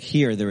 It's like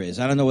here there is.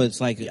 I don't know what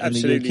it's like in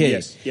the UK.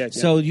 Yes. Yeah.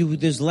 So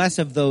there's less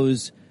of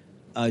those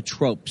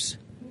tropes,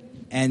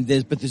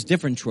 but there's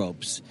different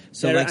tropes.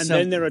 So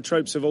then there are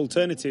tropes of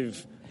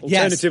alternative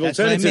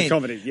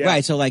comedy. Yeah.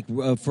 Right,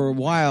 so for a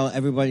while,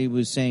 everybody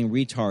was saying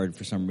retard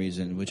for some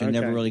reason, which I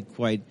never really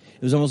quite...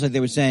 It was almost like they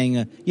were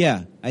saying,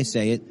 yeah, I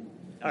say it.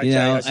 Okay,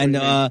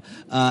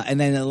 and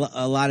then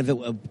a lot of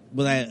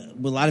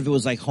it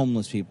was like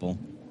homeless people.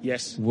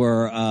 Yes.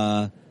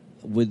 Would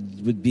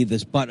be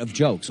this butt of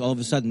jokes. All of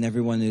a sudden,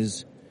 everyone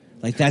is...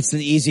 Like, that's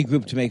an easy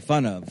group to make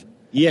fun of.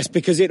 Yes,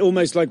 because it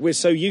almost like we're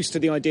so used to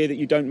the idea that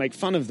you don't make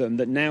fun of them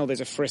that now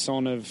there's a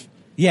frisson of...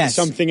 Yes.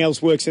 Something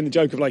else works in the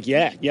joke of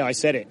yeah, I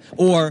said it.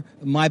 Or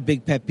my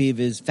big pet peeve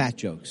is fat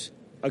jokes.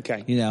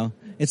 Okay.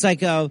 It's like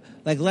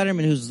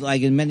Letterman, who's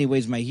in many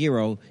ways my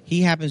hero.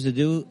 He happens to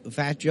do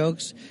fat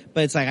jokes,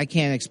 but it's like I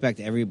can't expect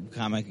every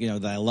comic,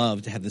 that I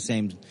love to have the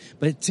same.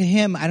 But to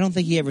him, I don't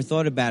think he ever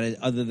thought about it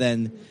other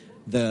than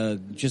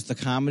just the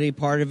comedy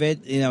part of it.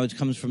 It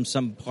comes from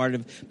some part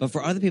of. But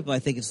for other people, I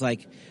think it's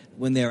like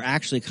when they're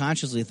actually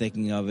consciously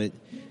thinking of it.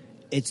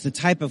 It's the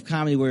type of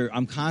comedy where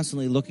I'm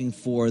constantly looking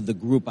for the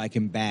group I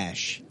can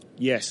bash.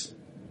 Yes.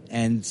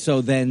 And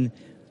so then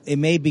it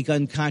may be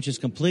unconscious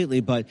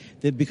completely, but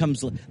it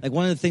becomes like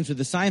one of the things with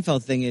the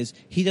Seinfeld thing is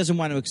he doesn't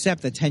want to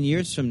accept that 10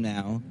 years from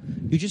now,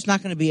 you're just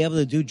not going to be able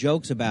to do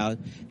jokes about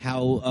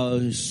how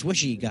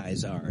swishy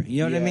guys are. You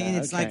know what I mean?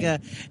 It's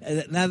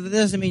now that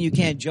doesn't mean you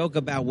can't joke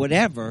about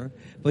whatever,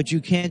 but you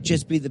can't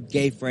just be the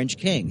gay French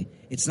king.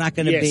 It's not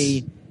going to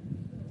be...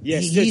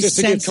 Yes, just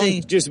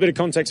a bit of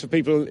context for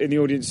people in the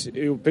audience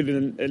who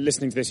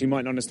listening to this who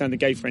might not understand the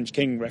gay French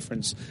king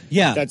reference.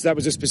 Yeah. That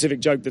was a specific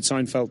joke that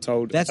Seinfeld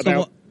told. That's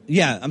about...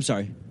 I'm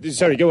sorry.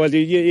 Sorry, go on.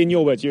 In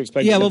your words, you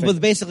explain. Yeah,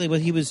 but basically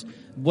what he was...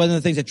 One of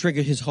the things that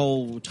triggered his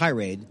whole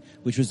tirade,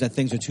 which was that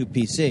things are too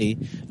PC,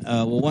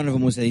 one of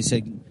them was that he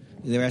said...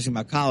 They were asking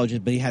about colleges,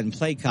 but he hadn't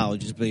played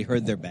colleges, but he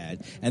heard they're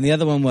bad. And the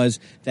other one was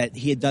that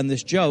he had done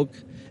this joke...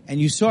 And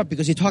you saw it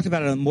because he talked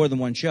about it on more than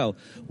one show,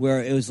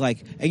 where it was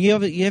like, and you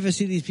ever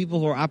see these people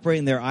who are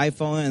operating their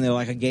iPhone and they're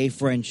like a gay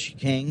French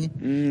king,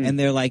 and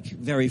they're like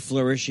very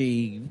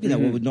flourishy,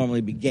 what would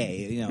normally be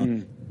gay,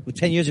 Well,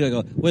 10 years ago, I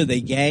go, what are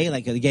they, gay?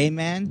 Like a gay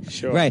man?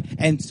 Sure. Right.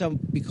 And so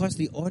because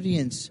the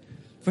audience,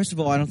 first of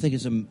all, I don't think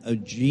it's a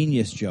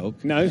genius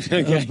joke. No.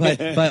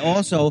 Okay. But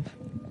also,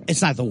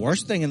 it's not the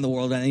worst thing in the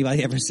world that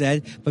anybody ever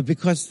said, but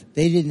because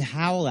they didn't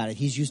howl at it,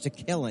 he's used to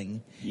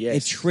killing,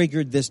 it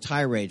triggered this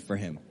tirade for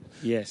him.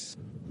 Yes.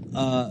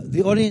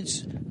 The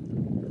audience,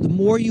 the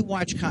more you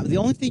watch comedy, the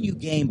only thing you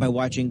gain by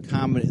watching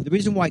comedy, the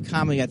reason why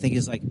comedy, I think,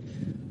 is like,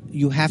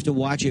 you have to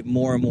watch it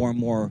more and more and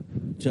more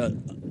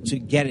to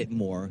get it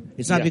more.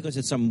 It's not because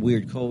it's some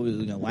weird code,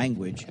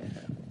 language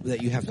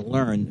that you have to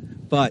learn,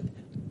 but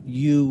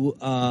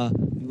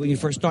when you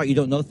first start, you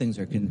don't know things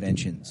are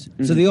conventions.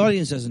 Mm-hmm. So the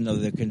audience doesn't know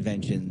they're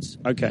conventions.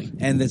 Okay.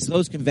 And it's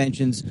those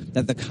conventions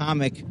that the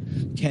comic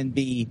can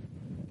be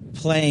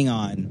playing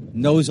on,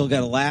 knows he'll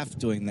get a laugh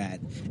doing that.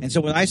 And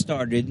so when I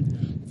started,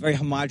 very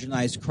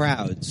homogenized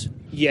crowds.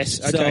 Yes,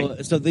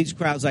 okay. So these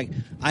crowds, like,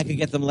 I could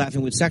get them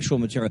laughing with sexual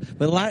material.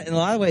 But in a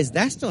lot of ways,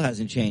 that still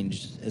hasn't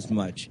changed as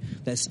much.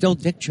 That still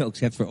dick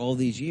jokes, after all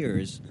these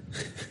years,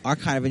 are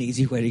kind of an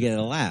easy way to get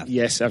a laugh.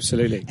 Yes,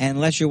 absolutely. And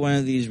unless you're one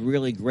of these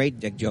really great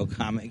dick joke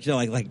comics,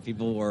 like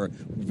people who are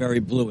very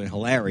blue and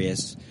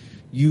hilarious,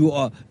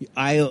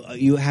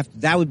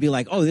 that would be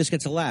like, oh, this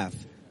gets a laugh.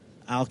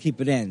 I'll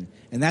keep it in.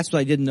 And that's what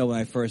I didn't know when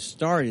I first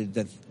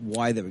started,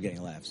 why they were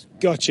getting laughs.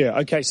 Gotcha.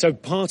 Okay, so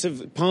part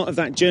of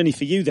that journey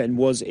for you then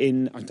was I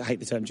hate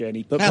the term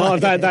journey, but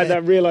part of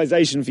that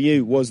realization for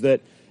you was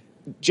that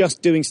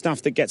just doing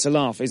stuff that gets a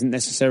laugh isn't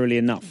necessarily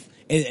enough.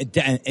 It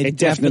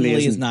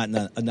definitely is not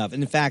enough.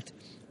 And in fact,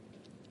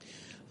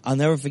 I'll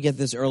never forget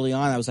this. Early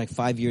on, I was like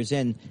 5 years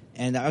in,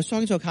 and I was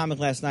talking to a comic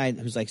last night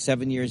who's like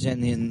 7 years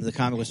in, and the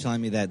comic was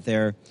telling me that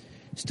they're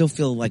still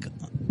feel like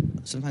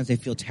sometimes they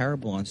feel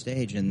terrible on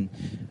stage. And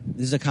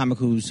this is a comic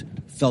who's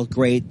felt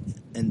great,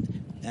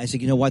 and I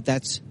said, you know what?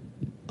 That's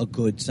a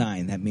good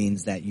sign. That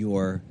means that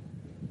you're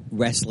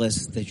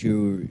restless, that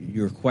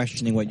you're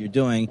questioning what you're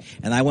doing.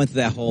 And I went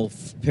through that whole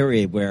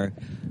period where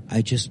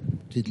I just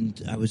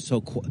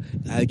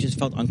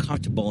felt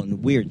uncomfortable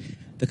and weird.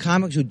 The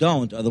comics who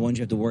don't are the ones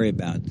you have to worry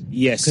about.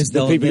 Yes, because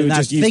the people they're who are not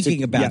just used thinking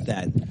to, about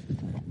that.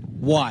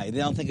 Why? They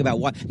don't think about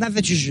why. Not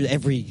that you should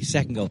every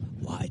second go,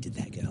 why did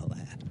that get all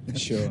that?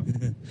 Sure.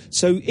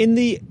 So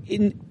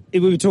we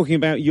were talking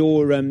about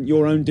your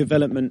own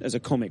development as a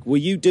comic. Were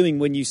you doing,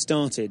 when you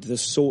started, the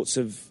sorts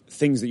of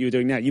things that you were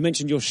doing now? You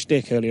mentioned your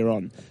shtick earlier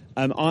on.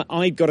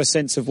 I got a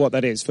sense of what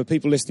that is. For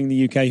people listening in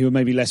the UK who are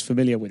maybe less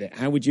familiar with it,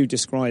 how would you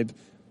describe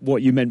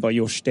what you meant by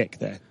your shtick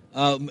there?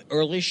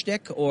 Early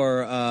shtick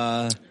or...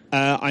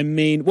 I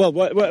mean, well,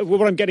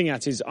 what I'm getting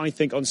at is, I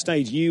think on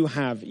stage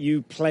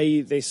you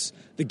play this.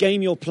 The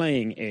game you're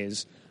playing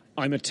is,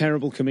 I'm a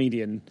terrible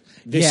comedian.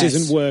 This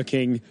isn't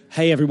working.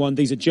 Hey, everyone,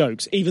 these are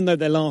jokes. Even though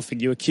they're laughing,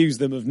 you accuse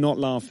them of not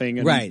laughing.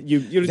 And right.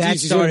 That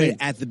started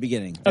at the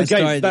beginning. That's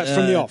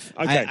from the off.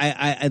 Okay.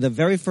 I the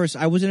very first,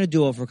 I was in a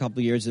duo for a couple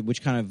of years,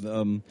 which kind of,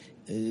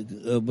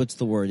 what's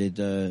the word?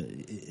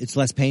 It's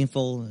less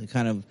painful.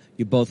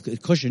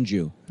 It cushioned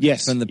you.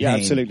 Yes. From the pain. Yeah,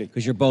 absolutely.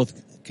 Because you're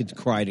both could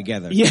cry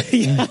together.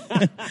 Yeah.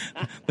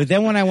 But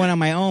then when I went on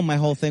my own, my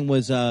whole thing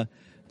was, the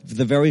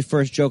very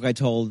first joke I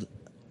told,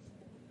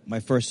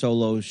 my first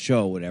solo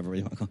show, whatever,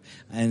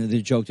 and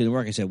the joke didn't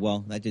work. I said,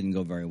 well, that didn't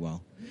go very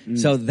well.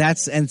 So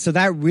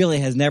that really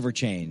has never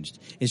changed.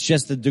 It's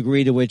just the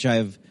degree to which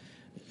I've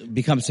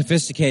become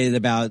sophisticated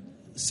about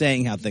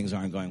saying how things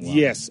aren't going well.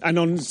 Yes, and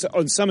on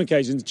some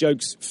occasions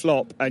jokes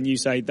flop and you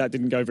say that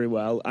didn't go very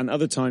well, and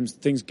other times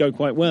things go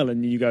quite well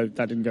and you go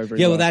that didn't go very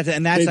well. Yeah, well that's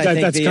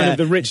kind of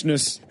the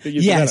richness that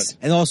you've developed.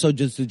 And also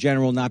just the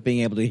general not being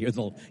able to hear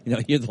the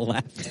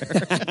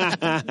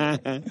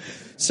laughter.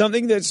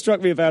 Something that struck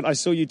me about, I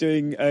saw you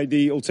doing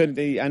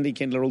the Andy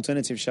Kindler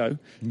alternative show,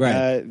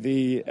 right?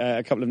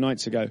 A couple of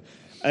nights ago.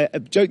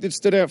 A joke that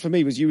stood out for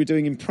me was you were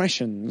doing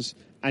impressions,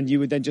 and you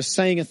were then just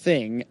saying a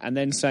thing and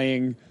then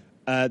saying,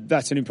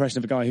 that's an impression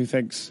of a guy who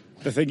thinks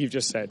the thing you've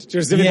just said.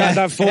 Just in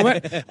that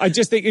format. I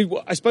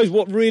suppose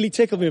what really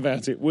tickled me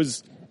about it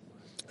was,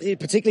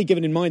 particularly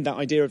given in mind that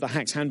idea of the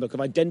Hack's Handbook,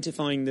 of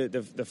identifying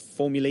the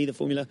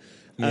formula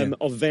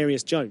of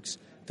various jokes,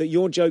 that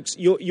your jokes,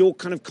 you're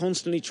kind of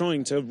constantly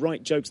trying to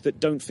write jokes that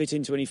don't fit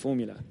into any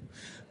formula.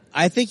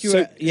 I think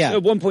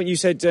At one point you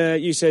said,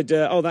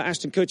 oh, that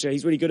Ashton Kutcher,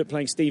 he's really good at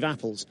playing Steve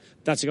Apples.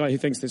 That's a guy who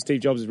thinks that Steve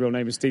Jobs' real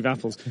name is Steve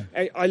Apples.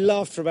 I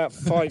laughed for about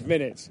 5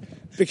 minutes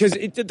because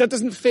that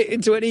doesn't fit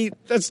into any.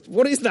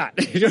 What is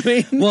that? You know what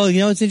I mean? Well,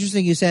 it's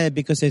interesting you said it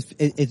because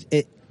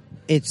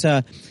it's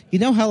you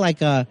know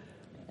how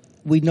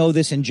we know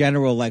this in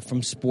general, like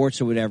from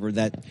sports or whatever,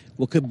 that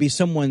what could be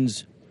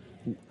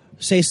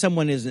say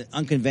someone is an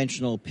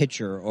unconventional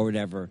pitcher or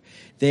whatever,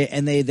 they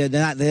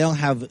don't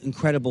have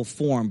incredible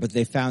form, but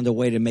they found a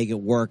way to make it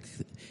work.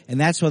 And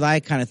that's what I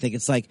kind of think.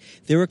 It's like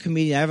I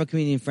have a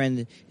comedian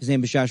friend, his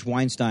name is Josh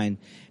Weinstein,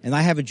 and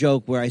I have a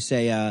joke where I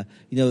say,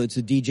 it's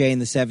a DJ in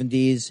the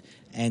 70s,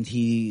 and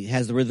he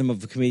has the rhythm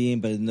of a comedian,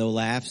 but no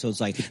laugh. So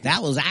it's like,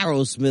 that was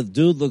Aerosmith,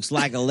 dude looks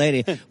like a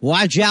lady.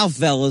 Watch out,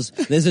 fellas.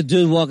 There's a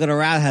dude walking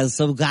around, has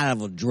some kind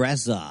of a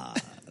dress on.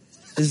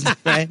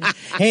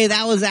 Hey,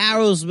 that was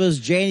Aerosmith's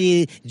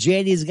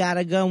Janie's got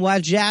a gun.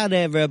 Watch out,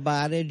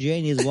 everybody.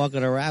 Janie's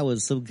walking around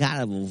with some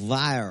kind of a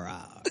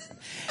firearm.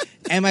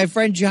 And my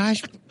friend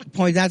Josh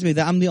pointed out to me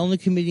that I'm the only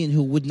comedian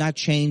who would not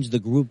change the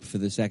group for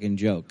the second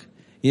joke.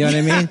 You know what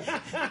I mean?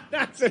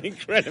 That's an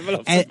incredible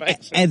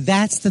observation. And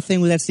that's the thing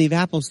with that Steve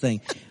Apples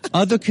thing.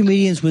 Other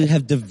comedians would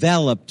have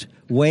developed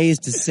ways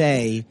to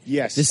say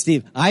to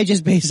Steve. I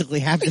just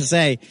basically have to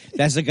say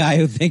that's a guy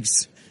who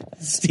thinks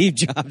Steve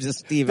Jobs is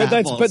Steve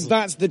Apples. But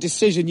that's the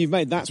decision you've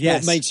made. That's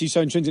what makes you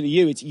so intrinsically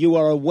you. You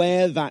are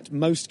aware that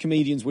most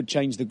comedians would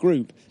change the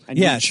group, and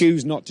you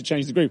choose not to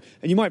change the group.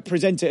 And you might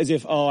present it as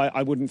if,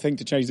 I wouldn't think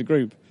to change the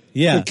group.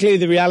 Yeah. But clearly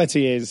the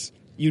reality is,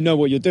 you know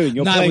what you're doing.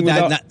 You're playing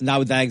not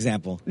with that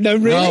example. No,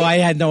 really? No, I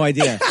had no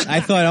idea.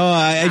 I thought,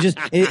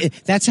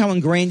 that's how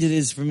ingrained it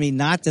is for me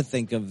not to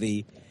think of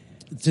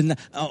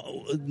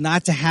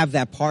not to have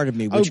that part of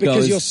me, which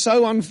because you're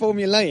so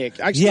unformulaic.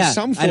 Actually,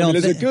 some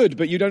formulas are good,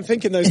 but you don't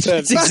think in those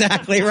terms. That's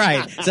exactly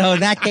right. So in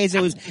that case,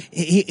 it was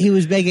he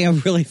was making a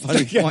really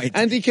funny point.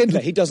 Andy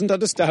Kindler, he doesn't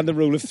understand the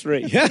rule of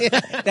three.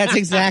 That's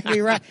exactly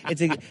right.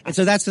 And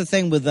so that's the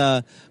thing with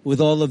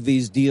all of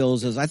these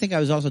deals. Is I think I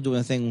was also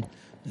doing a thing.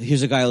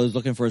 Here's a guy who's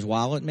looking for his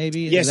wallet,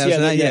 maybe. Yes,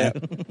 yeah.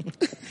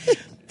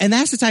 And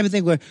that's the type of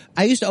thing where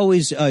I used to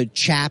always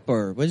chap,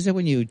 or what is it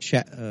when you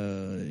chap?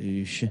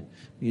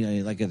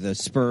 Like at the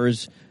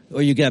Spurs,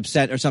 or you get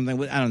upset or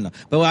something. I don't know.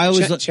 But I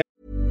always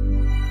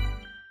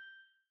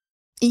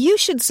You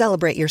should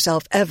celebrate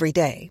yourself every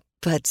day,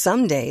 but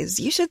some days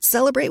you should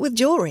celebrate with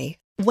jewelry.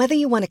 Whether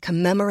you want to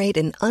commemorate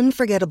an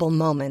unforgettable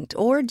moment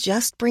or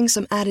just bring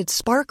some added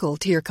sparkle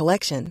to your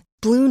collection,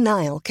 Blue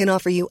Nile can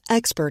offer you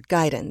expert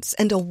guidance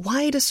and a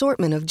wide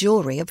assortment of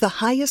jewelry of the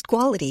highest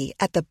quality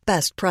at the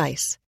best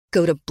price.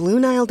 Go to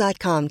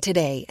BlueNile.com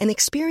today and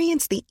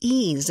experience the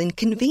ease and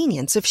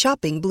convenience of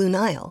shopping Blue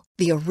Nile,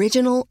 the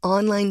original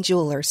online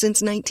jeweler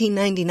since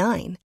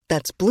 1999.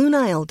 That's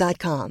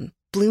BlueNile.com.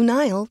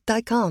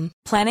 BlueNile.com.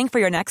 Planning for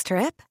your next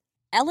trip?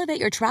 Elevate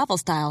your travel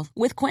style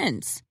with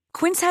Quince.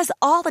 Quince has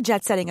all the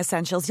jet-setting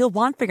essentials you'll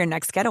want for your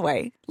next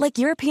getaway, like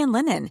European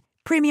linen,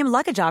 premium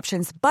luggage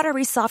options,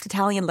 buttery soft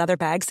Italian leather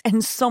bags,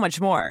 and so much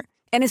more.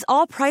 And is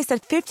all priced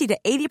at 50 to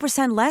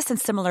 80% less than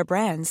similar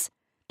brands.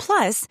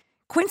 Plus,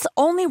 Quince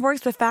only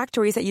works with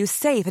factories that use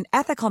safe and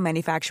ethical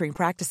manufacturing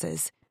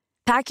practices.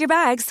 Pack your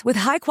bags with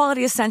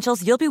high-quality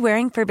essentials you'll be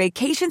wearing for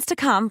vacations to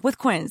come with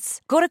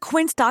Quince. Go to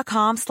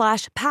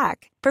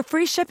quince.com/pack for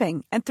free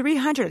shipping and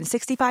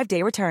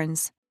 365-day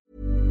returns.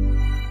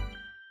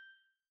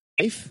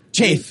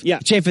 Chafe. Yeah.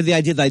 Chafe for the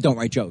idea that I don't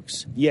write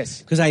jokes.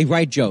 Yes. Because I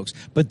write jokes.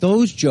 But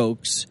those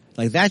jokes,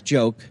 like that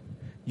joke,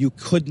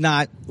 would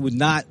not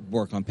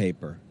work on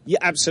paper. Yeah,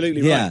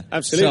 absolutely Yeah. right.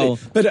 Absolutely.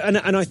 So- But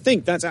and I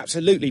think that's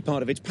absolutely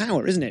part of its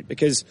power, isn't it?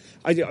 Because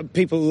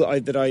people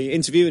that I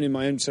interview and in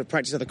my own sort of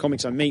practice, other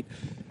comics I meet,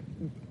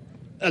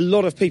 a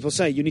lot of people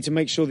say you need to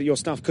make sure that your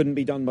stuff couldn't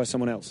be done by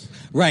someone else.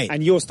 Right.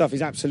 And your stuff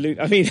is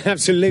absolutely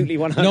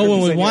 100%. No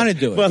one would want to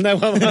do it. Well, no,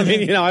 I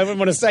mean, I wouldn't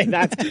want to say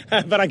that,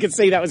 but I could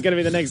see that was going to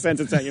be the next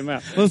sentence out your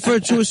mouth. Well,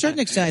 to a certain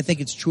extent, I think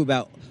it's true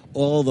about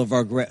all of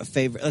our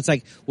favorite. It's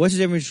like, what's the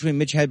difference between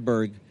Mitch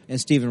Hedberg and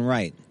Stephen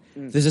Wright?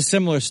 There's a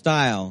similar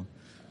style,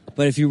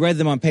 but if you read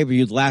them on paper,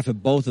 you'd laugh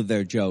at both of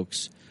their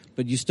jokes,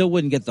 but you still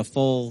wouldn't get the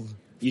full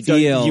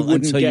feel you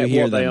wouldn't until get you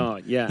hear what them. they are.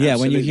 Yeah, yeah.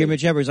 When you absolutely. hear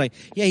Mitch Hedberg, it's like,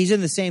 yeah, he's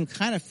in the same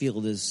kind of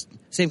field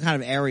same kind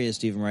of area as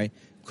Stephen Wright.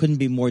 Couldn't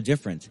be more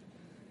different,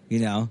 you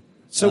know.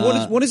 So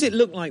what does it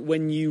look like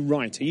when you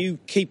write? Are you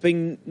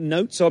keeping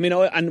notes? So, I mean,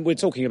 and we're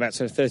talking about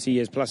sort of 30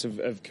 years plus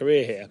of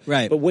career here.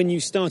 Right. But when you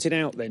started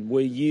out then,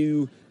 were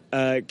you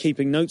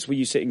keeping notes? Were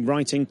you sitting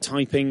writing,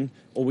 typing,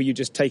 or were you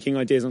just taking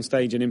ideas on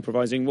stage and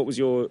improvising? What was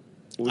your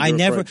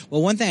approach?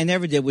 Well, one thing I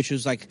never did, which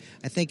was like,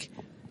 I think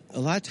a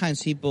lot of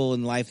times people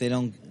in life, they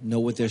don't know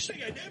what they're... One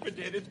thing I never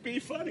did is be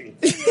funny.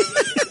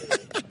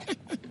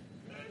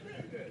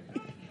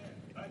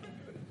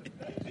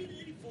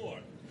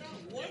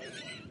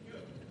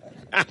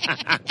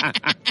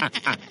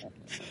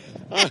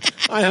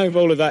 I hope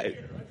all of that...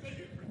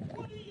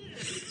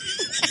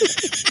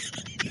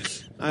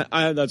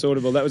 I hope that's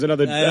audible. That was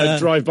another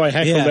drive-by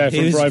heckle there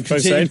from Brian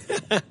Posehn.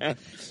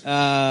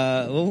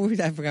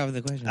 I forgot what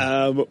the question.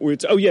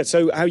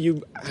 So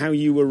how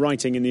you were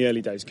writing in the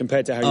early days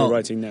compared to how you're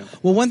writing now.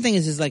 Well, one thing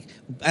is like,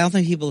 I don't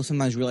think people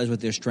sometimes realize what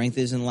their strength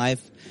is in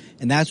life.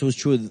 And that's what was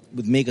true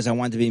with me because I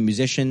wanted to be a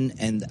musician.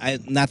 And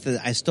not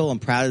that I still am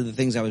proud of the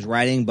things I was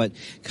writing, but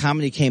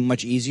comedy came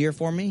much easier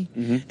for me.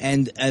 Mm-hmm.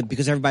 And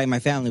because everybody in my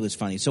family was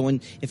funny. So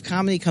if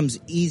comedy comes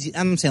easy,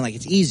 I'm not saying like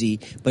it's easy,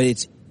 but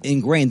it's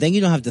ingrained, then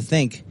you don't have to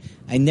think.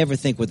 I never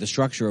think what the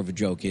structure of a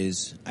joke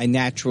is. I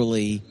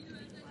naturally,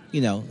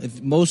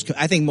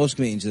 I think most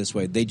comedians are this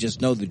way. They just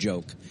know the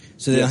joke.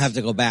 So they don't have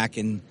to go back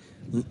and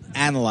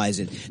analyze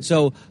it.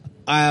 So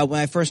when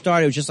I first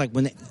started, it was just like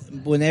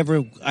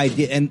whenever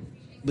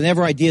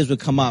ideas would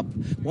come up.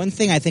 One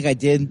thing I think I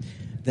did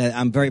that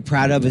I'm very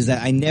proud of is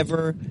that I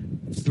never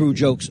threw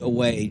jokes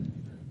away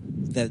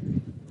that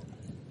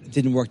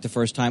didn't work the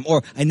first time,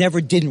 or I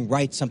never didn't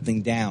write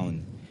something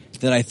down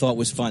that I thought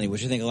was funny,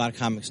 which I think a lot of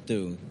comics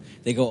do.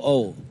 They go,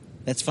 oh,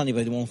 that's funny,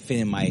 but it won't fit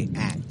in my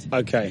act.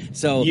 Okay.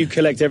 So you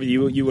collect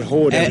everything. You would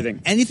hoard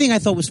everything. Anything I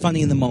thought was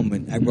funny in the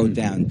moment, I wrote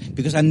down.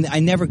 Because I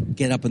never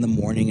get up in the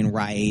morning and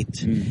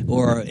write,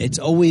 or it's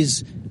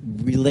always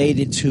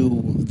related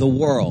to the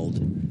world.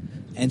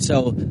 And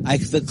so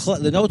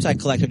the notes I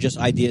collect are just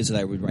ideas that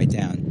I would write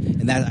down.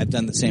 And that I've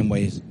done the same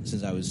way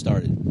since I was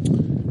started.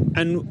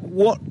 And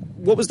what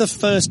was the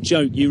first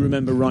joke you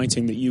remember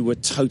writing that you were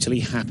totally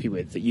happy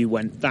with, that you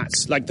went,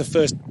 that's like the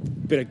first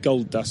bit of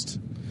gold dust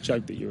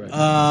joke that you wrote?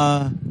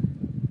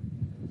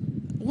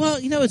 Well,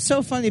 it's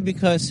so funny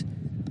because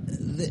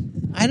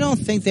I don't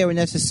think they were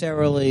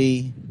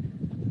necessarily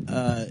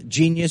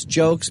genius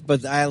jokes,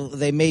 but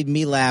they made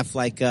me laugh.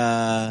 Like,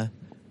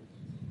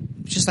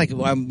 just like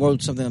I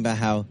wrote something about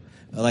how,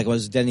 like, it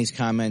was Denny's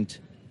comment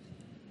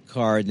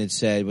card, and it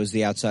said, was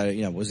the outside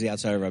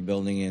of our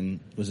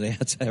building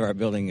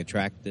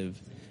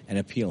attractive and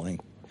appealing?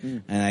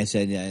 And I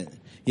said, yeah,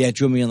 it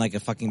drew me in like a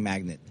fucking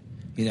magnet.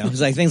 It was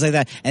like things like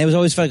that. And it was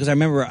always fun because I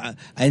remember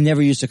I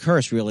never used to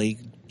curse really,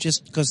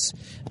 just because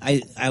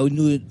I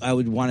knew I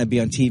would want to be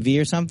on TV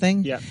or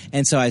something. Yeah.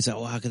 And so I said,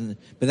 well,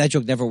 but that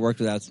joke never worked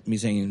without me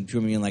saying it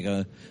drew me in like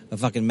a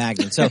fucking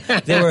magnet. So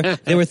there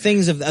were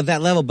things of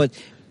that level, but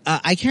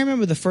I can't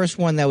remember the first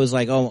one that was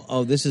like,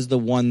 oh, this is the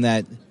one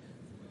that,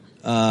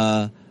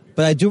 but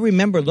I do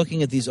remember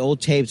looking at these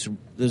old tapes.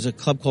 There's a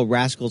club called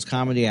Rascals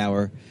Comedy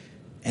Hour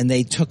And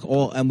they took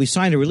and we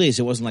signed a release.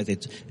 It wasn't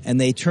like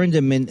and they turned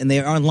them in, and they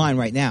are online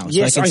right now. So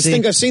Yes, I see,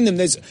 think I've seen them.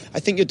 I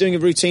think you're doing a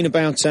routine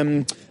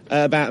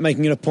about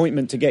making an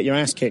appointment to get your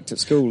ass kicked at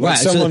school. Like Right,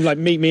 so- someone like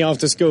meet me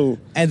after school.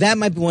 and that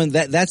might be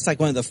that's like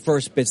one of the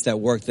first bits that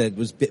worked that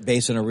was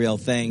based on a real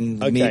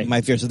thing. Okay. My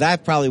fear. So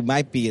that probably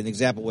might be an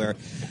example where,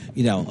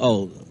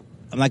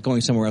 I'm not going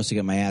somewhere else to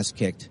get my ass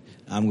kicked.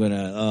 I'm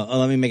gonna,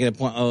 let me make it a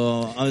point.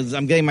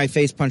 I'm getting my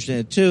face punched in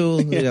it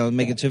too.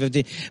 Make it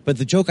 250. But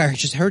the joke I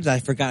just heard that I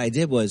forgot I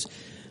did was,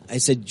 I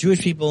said,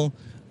 Jewish people,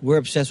 we're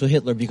obsessed with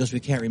Hitler because we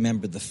can't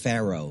remember the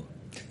Pharaoh.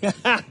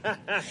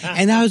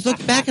 And I was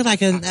looking back at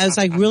I was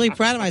like really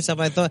proud of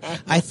myself. I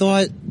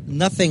thought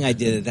nothing I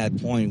did at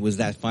that point was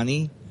that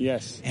funny.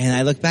 Yes. And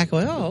I looked back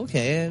and went, oh,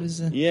 okay. It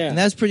was, Yeah. And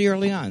that was pretty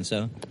early on,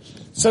 so.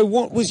 So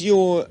what was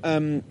your,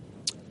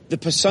 the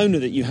persona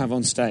that you have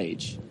on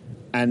stage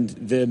and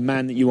the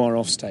man that you are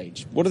off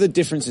stage? What are the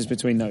differences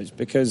between those?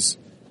 Because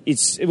in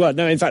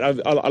fact,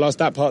 I'll ask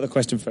that part of the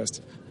question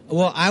first.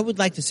 Well, I would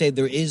like to say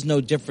there is no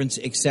difference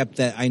except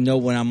that I know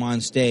when I'm on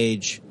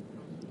stage,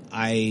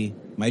 my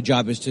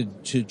job is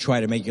to try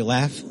to make you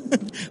laugh.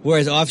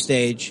 Whereas off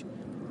stage,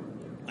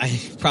 I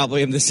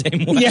probably am the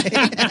same way.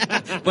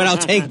 Yeah. But I'll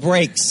take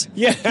breaks.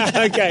 Yeah,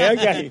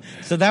 okay.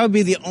 So that would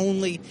be the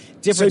only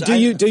difference.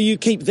 So do you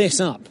keep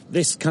this up?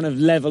 This kind of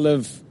level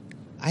of...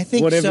 I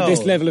think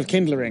this level of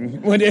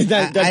kindlering.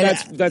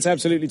 That's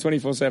absolutely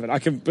 24/7. I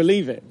can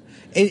believe it.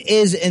 It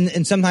is,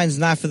 and sometimes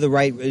not for the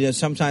right.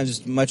 Sometimes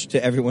it's much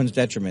to everyone's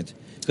detriment.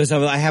 Because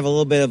I have a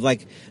little bit of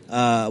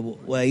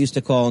what I used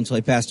to call until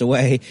he passed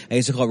away. I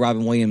used to call it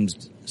Robin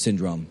Williams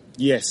syndrome.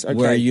 Yes, okay.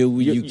 Where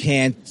you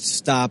can't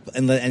stop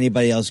and let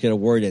anybody else get a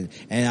word in,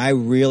 and I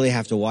really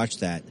have to watch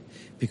that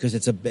because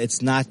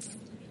it's not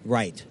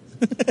right.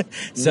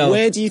 So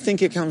where do you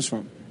think it comes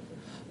from?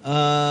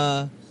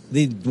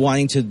 The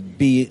wanting to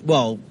be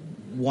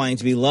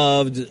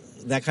loved,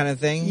 that kind of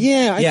thing.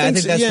 Yeah, I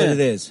think that's what it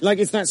is. Like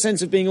it's that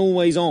sense of being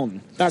always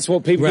on. That's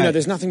what people. Right.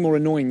 There's nothing more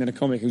annoying than a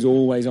comic who's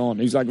always on,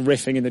 who's like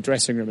riffing in the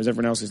dressing room as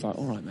everyone else is like,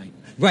 "All right, mate."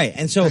 Right,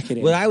 and so Pack it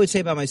in. what I would say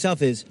about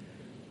myself is,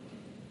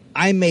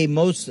 I may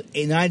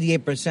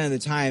 98% of the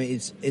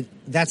time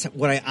that's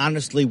what I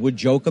honestly would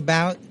joke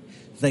about.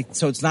 Like,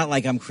 so it's not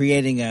like I'm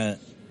creating a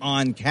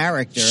on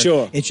character.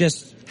 Sure. It's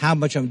just how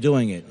much I'm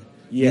doing it.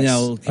 Yes.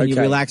 Can you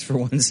Okay. relax for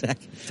 1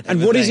 second?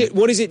 And what is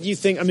it you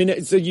think? I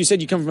mean, so you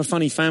said you come from a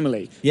funny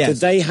family. Yes. Did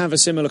they have a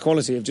similar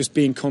quality of just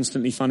being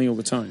constantly funny all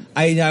the time?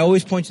 I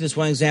always point to this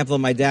one example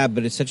of my dad,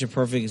 but it's such a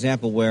perfect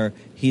example where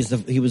he's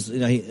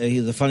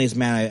the funniest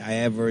man I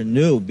ever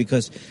knew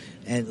because,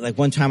 and like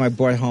one time I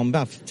brought home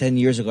about 10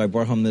 years ago, I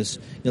brought home this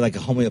like a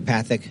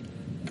homeopathic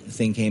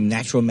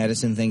natural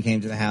medicine thing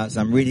came to the house.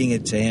 I'm reading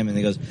it to him, and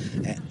he goes,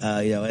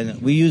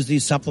 and we use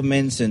these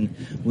supplements, and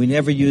we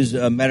never use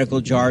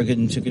medical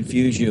jargon to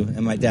confuse you.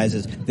 And my dad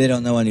says they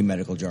don't know any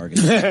medical jargon,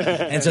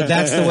 and so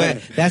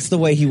that's the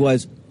way he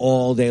was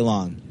all day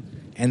long,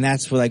 and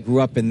that's what I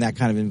grew up in, that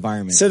kind of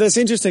environment. So that's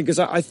interesting because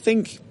I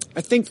think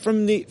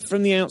from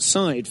the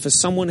outside, for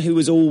someone who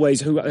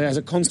has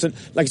a constant,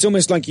 like it's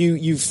almost like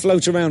you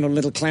float around on a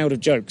little cloud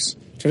of jokes.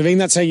 Do you know what I mean?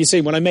 That's how you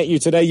seem. When I met you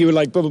today, you were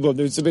like, blah, blah, blah.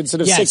 There's been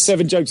sort of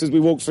 6-7 jokes as we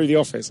walked through the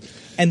office.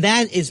 And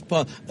that is,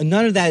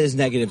 none of that is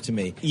negative to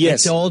me.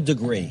 Yes. It's all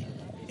degree.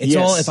 It's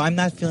all, if I'm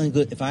not feeling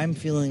good, if I'm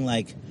feeling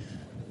like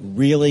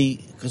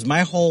really, because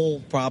my whole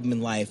problem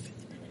in life,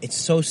 it's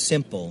so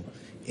simple,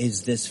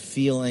 is this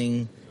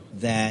feeling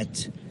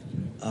that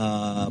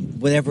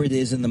whatever it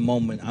is in the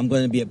moment, I'm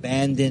going to be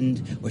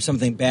abandoned or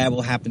something bad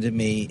will happen to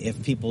me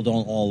if people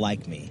don't all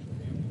like me.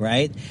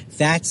 Right?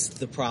 That's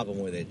the problem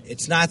with it.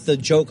 It's not the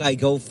joke I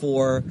go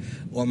for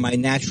or my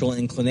natural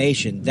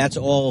inclination. That's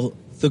all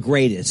the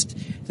greatest,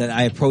 that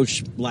I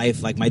approach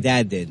life like my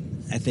dad did.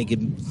 I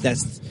think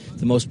that's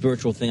the most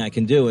spiritual thing I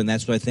can do, and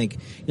that's what I think.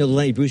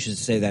 Lenny Bruce used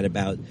to say that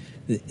about.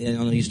 He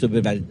used to be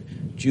about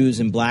Jews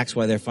and blacks,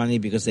 why they're funny,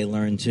 because they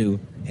learn to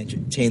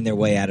entertain their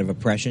way out of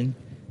oppression.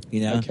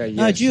 Okay,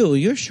 yes. Jew,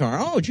 you're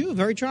Jew,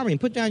 very charming.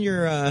 Put down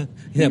your,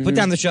 put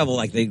down the shovel,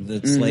 like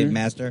the slave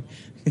master.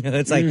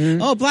 It's like,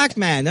 oh, black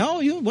man,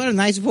 what a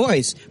nice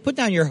voice. Put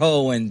down your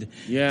hoe, and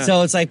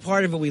so it's like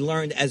part of it we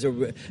learned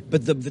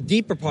but the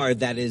deeper part of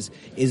that is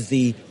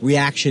the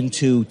reaction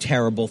to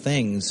terrible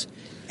things,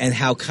 and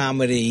how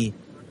comedy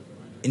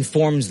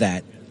informs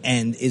that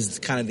and is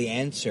kind of the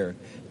answer.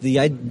 The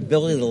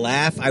ability to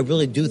laugh, I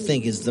really do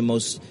think is the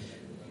most.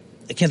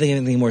 I can't think of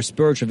anything more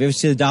spiritual. Have you ever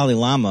seen the Dalai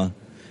Lama?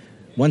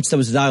 Once there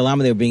was the Dalai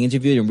Lama, they were being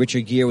interviewed, and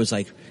Richard Gere was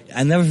like,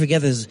 I'll never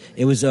forget this.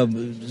 It was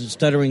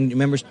Stuttering.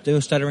 Remember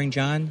Stuttering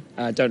John?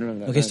 I don't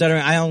remember that. Okay,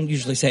 Stuttering. I don't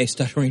usually say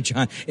Stuttering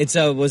John. It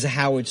was a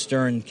Howard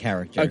Stern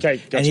character. Okay,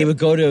 gotcha. And he would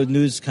go to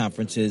news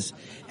conferences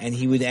and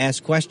he would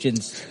ask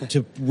questions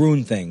to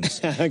ruin things.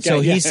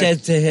 So he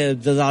said to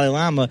the Dalai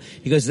Lama,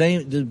 he goes,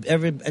 did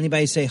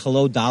anybody say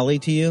hello, Dolly,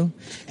 to you?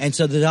 And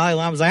so the Dalai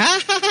Lama was like,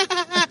 ah, ha,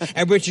 ha, ha.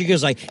 And Richard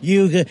Gere's like,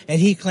 and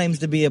he claims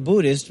to be a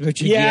Buddhist.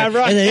 Richard Gere.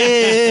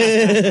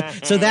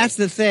 Right. So that's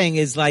the thing,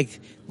 is like,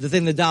 the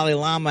thing the Dalai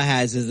Lama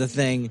has is the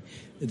thing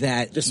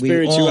that the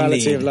spirituality we all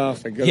need. of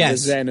laughing.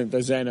 Yes.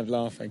 The zen of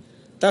laughing.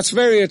 That's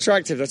very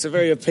attractive. That's a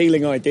very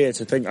appealing idea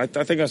to think. I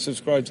think I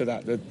subscribe to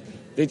that. That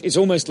it's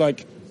almost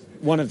like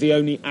one of the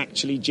only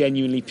actually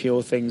genuinely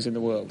pure things in the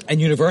world.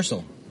 And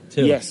universal,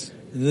 too. Yes.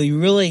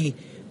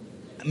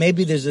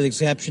 Maybe there's an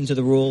exception to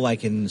the rule,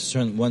 like in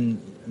certain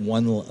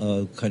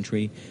one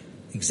country,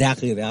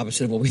 exactly the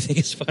opposite of what we think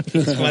is funny.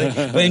 It's funny.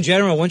 But in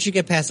general, once you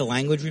get past the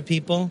language with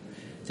people,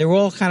 they're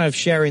all kind of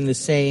sharing the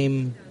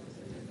same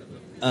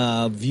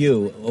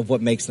view of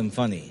what makes them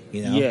funny,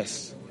 you know?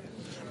 Yes.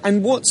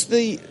 And what's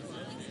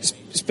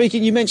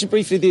speaking, you mentioned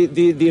briefly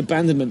the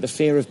abandonment, the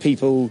fear of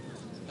people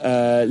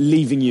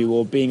leaving you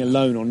or being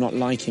alone or not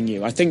liking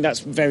you. I think that's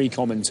very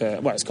common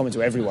it's common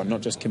to everyone,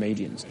 not just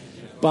comedians.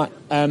 But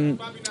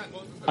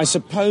I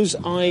suppose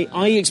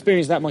I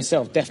experienced that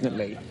myself,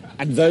 definitely.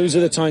 And those are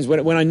the times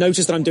when I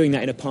notice that I'm doing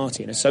that in a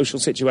party, in a social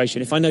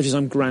situation, if I notice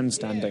I'm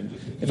grandstanding,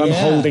 if I'm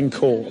holding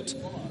court,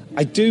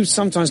 I do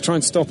sometimes try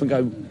and stop and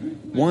go,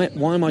 why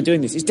am I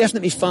doing this? It's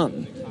definitely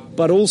fun,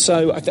 but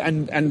also,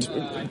 and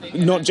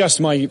not just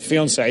my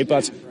fiancée,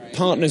 but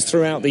partners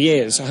throughout the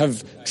years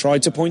have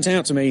tried to point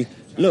out to me,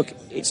 look,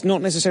 it's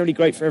not necessarily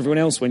great for everyone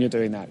else when you're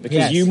doing that,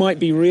 because you might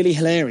be really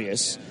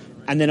hilarious,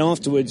 and then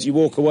afterwards you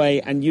walk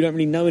away and you don't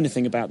really know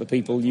anything about the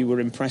people you were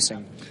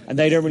impressing, and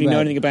they don't really know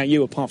anything about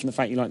you apart from the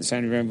fact you like the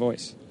sound of your own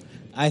voice.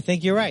 I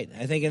think you're right.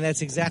 And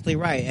that's exactly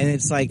right. And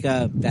it's like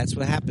that's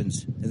what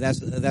happens.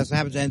 That's what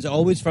happens. And it's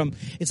always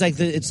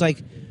it's like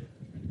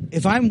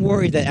if I'm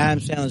worried that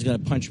Adam Sandler's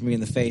going to punch me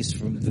in the face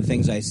from the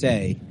things I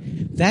say,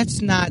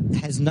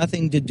 has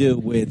nothing to do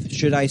with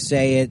should I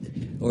say it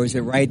or is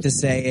it right to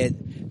say it.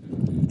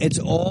 It's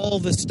all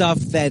the stuff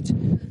that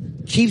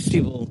keeps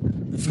people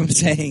from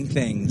saying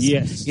things.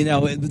 Yes. You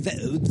know,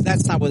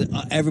 that's not what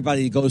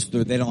everybody goes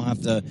through. They don't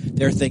have to,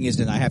 their thing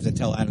isn't, I have to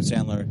tell Adam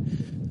Sandler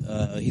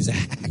he's a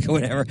hack or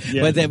whatever.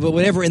 Yeah. But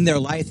whatever in their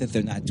life that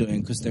they're not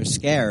doing because they're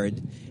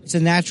scared, it's a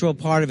natural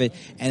part of it.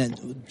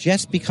 And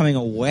just becoming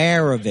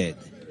aware of it,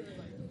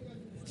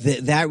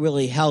 that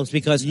really helps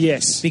because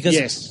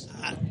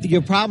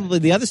you're probably,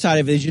 the other side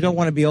of it is you don't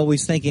want to be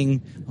always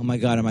thinking, oh my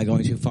God, am I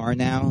going too far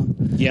now?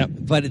 Yep.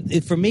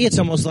 But for me, it's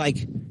almost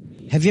like,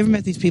 have you ever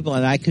met these people,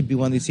 and I could be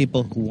one of these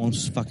people who won't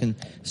fucking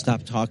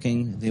stop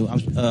talking? I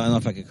don't know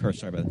if I could curse,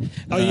 sorry about that.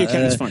 Oh, you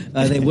can, it's fine.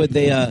 They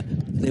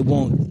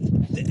won't.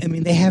 I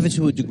mean, they have it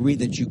to a degree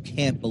that you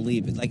can't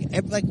believe it.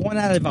 Like 1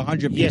 out of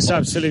 100 people. Yes,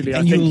 absolutely.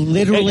 And you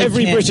literally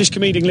every British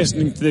comedian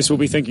listening to this will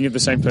be thinking of the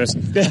same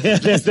person.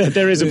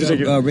 there is a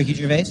particular... Ricky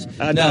Gervais?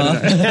 No.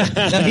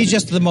 No, he's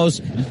just the most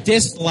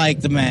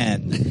disliked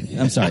man.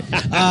 I'm sorry.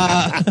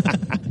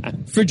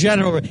 For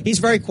general, he's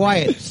very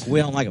quiet.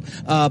 We don't like him.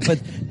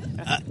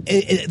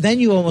 Then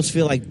you almost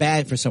feel like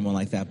bad for someone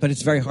like that. But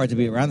it's very hard to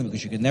be around them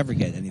because you can never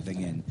get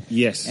anything in.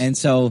 Yes. And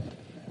so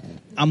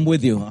I'm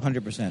with you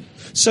 100%.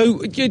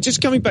 So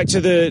just coming back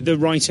to the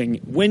writing,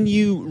 when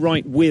you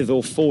write with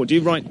or for, do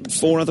you write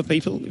for other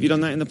people? Have you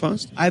done that in the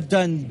past? I have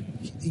done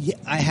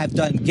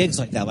gigs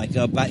like that. Like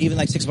even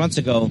like 6 months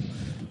ago,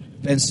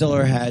 Ben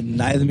Stiller had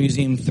Night of the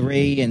Museum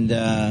 3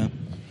 and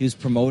he was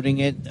promoting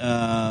it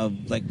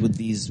like with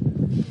these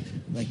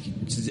like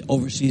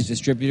overseas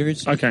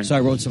distributors. Okay. So I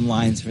wrote some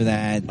lines for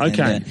that.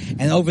 Okay.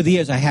 And over the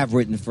years I have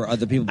written for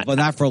other people, but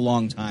not for a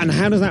long time. And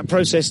how does that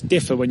process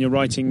differ when you're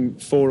writing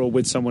for or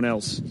with someone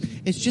else?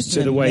 It's just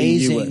an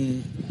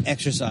amazing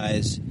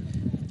exercise,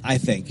 I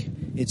think.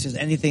 It's just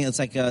anything. It's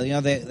like,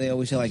 they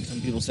always say, like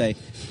some people say,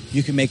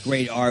 you can make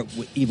great art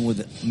even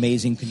with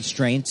amazing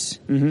constraints.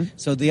 Mm-hmm.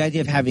 So the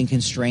idea of having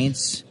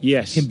constraints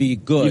can be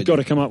good. You've got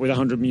to come up with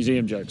 100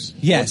 museum jokes.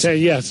 Yes.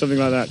 Yeah, something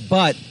like that.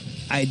 But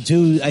I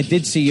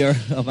did see your,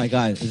 oh my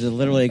God, is it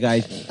literally a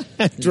guy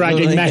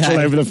dragging metal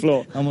over the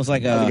floor? Almost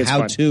like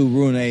how to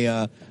ruin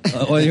a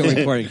audio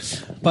recording.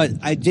 But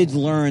I did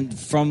learn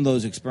from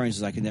those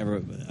experiences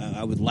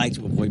I would like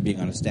to avoid being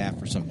on a staff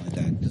or something like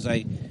that. Because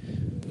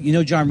you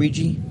know John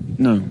Ricci?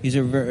 No. He's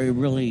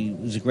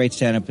he's a great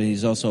stand-up, and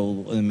he's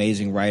also an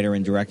amazing writer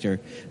and director.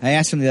 I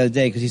asked him the other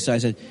day because I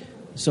said,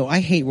 so I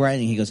hate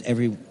writing. He goes,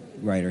 every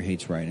writer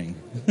hates writing.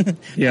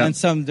 Yeah. And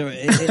that's a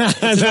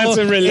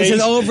relief. It's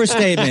an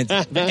overstatement.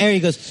 And he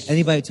goes,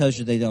 anybody who tells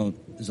you they don't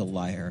is a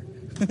liar.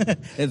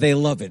 They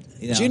love it.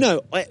 You know? Do you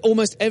know,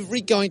 almost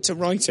every guide to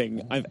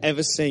writing I've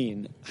ever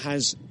seen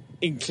has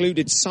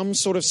included some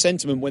sort of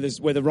sentiment where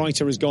the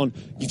writer has gone,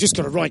 you've just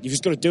got to write, you've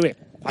just got to do it.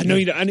 I know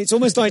you don't. And it's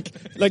almost like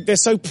they're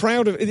so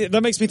proud of it.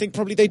 That makes me think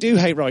probably they do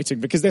hate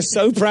writing because they're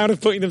so proud of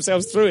putting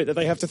themselves through it that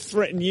they have to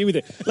threaten you with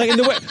it. Like in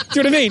the way, do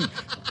you know what I mean?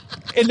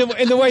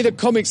 In the way that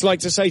comics like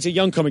to say to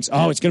young comics,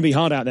 oh, it's going to be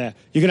hard out there.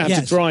 You're going to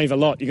have to drive a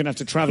lot. You're going to have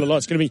to travel a lot.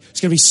 It's going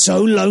to be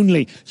so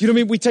lonely. You know what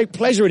I mean? We take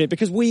pleasure in it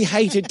because we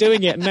hated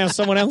doing it and now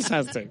someone else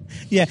has to.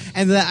 Yeah.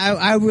 And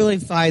I really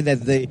find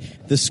that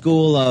the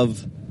school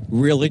of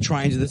really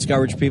trying to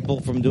discourage people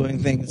from doing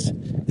things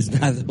is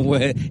bad.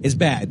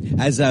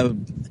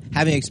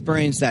 having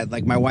experienced that,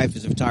 like my wife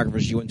is a photographer.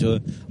 She went to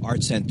an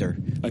art center,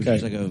 which Okay.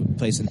 is like a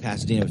place in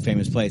Pasadena, a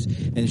famous place.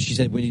 And she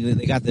said when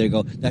they got there, they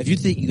go, now if you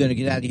think you're going to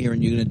get out of here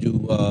and you're going to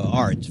do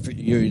art,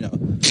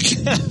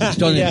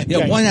 don't, Yeah,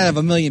 okay. 1 out of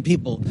a million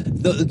people.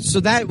 So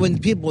that when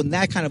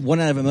that kind of 1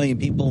 out of a million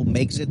people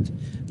makes it,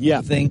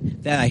 thing,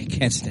 then I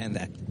can't stand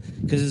that,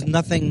 because there's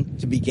nothing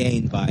to be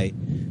gained by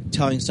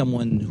telling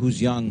someone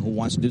who's young who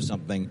wants to do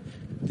something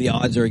the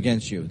odds are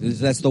against you.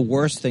 That's the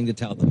worst thing to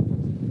tell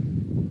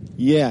them.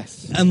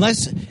 Yes.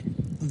 Unless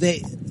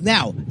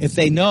if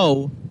they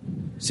know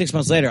 6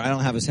 months later I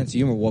don't have a sense of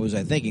humor, what was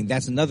I thinking?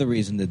 That's another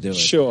reason to do it.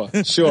 Sure.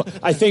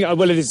 I think,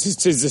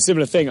 it's a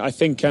similar thing. I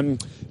think I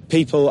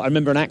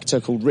remember an actor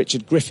called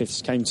Richard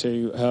Griffiths came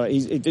to her.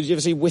 Did you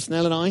ever see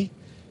Withnell and I?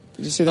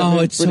 Did you see that? Oh,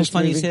 it's British so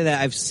funny movie? you say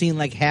that. I've seen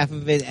like half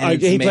of it.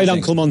 And He it's played amazing.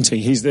 Uncle Monty.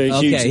 He's the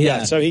huge. Okay,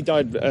 yeah. So he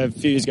died a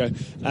few years ago.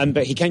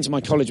 But he came to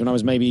my college when I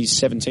was maybe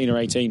 17 or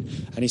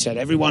 18, and he said,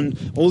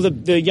 all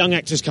the young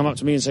actors come up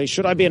to me and say,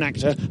 should I be an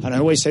actor? And I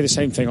always say the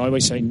same thing. I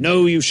always say,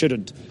 no, you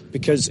shouldn't.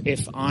 Because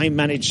if I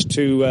managed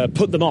to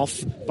put them off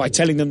by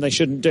telling them they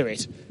shouldn't do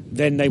it,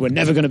 then they were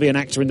never going to be an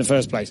actor in the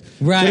first place.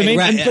 Right, Do you know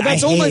what I mean? right. But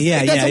that's almost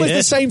Yeah.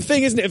 the same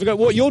thing, isn't it?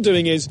 What you're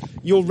doing is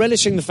you're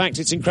relishing the fact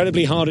it's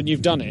incredibly hard and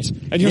you've done it.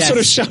 And you're Yes. sort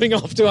of showing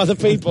off to other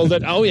people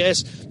that, oh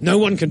yes, no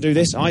one can do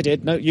this. I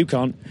did. No, you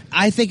can't.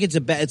 I think it's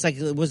it's like,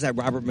 what was that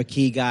Robert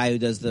McKee guy who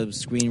does the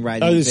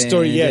screenwriting? Oh, the thing?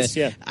 story, yes,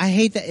 yeah. I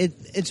hate that.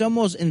 It's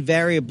almost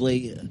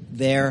invariably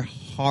their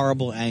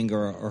horrible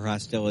anger or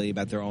hostility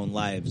about their own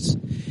lives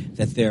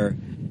that they're.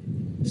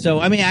 So,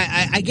 I mean,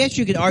 I guess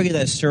you could argue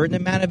that a certain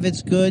amount of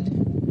it's good,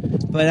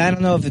 but I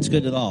don't know if it's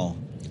good at all.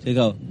 To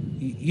go,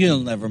 you'll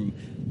never.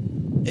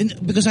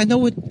 Because I know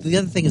what the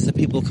other thing is that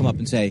people come up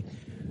and say,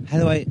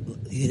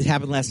 it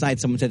happened last night.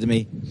 Someone said to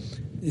me,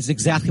 it's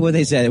exactly what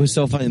they said. It was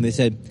so funny. They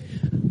said,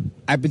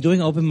 I've been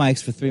doing open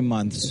mics for 3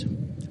 months.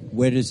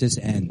 Where does this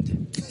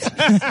end?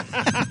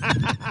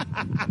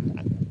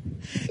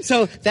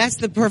 So that's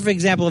the perfect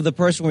example of the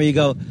person where you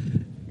go,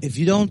 if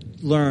you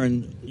don't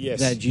learn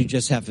that you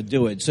just have to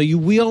do it. So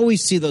we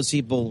always see those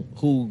people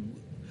who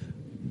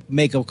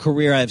make a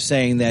career out of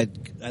saying that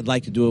I'd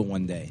like to do it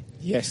one day.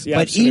 Yes, yeah,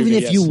 but absolutely, even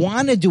if yes. you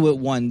want to do it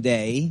one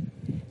day,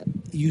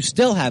 you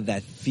still have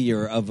that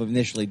fear of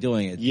initially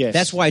doing it. Yes.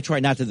 That's why I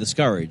try not to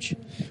discourage.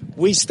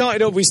 We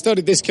started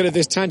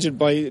this tangent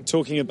by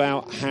talking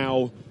about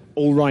how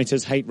all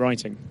writers hate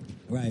writing.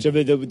 Right. So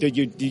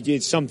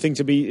it's something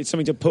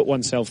to put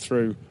oneself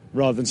through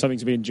rather than something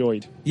to be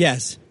enjoyed.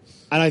 Yes.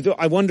 And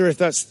I wonder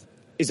if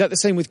is that the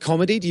same with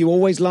comedy? Do you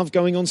always love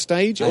going on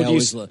stage? Or I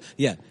always love.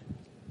 Yeah.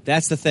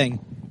 That's the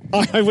thing.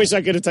 I wish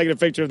I could have taken a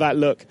picture of that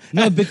look.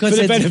 No, because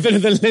for the benefit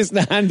of the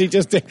listener, Andy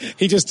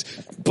he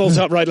just pulls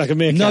upright like a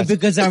meerkat. No,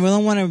 because I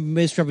don't want to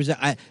misrepresent.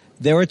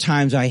 There are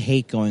times I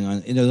hate going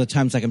on. There are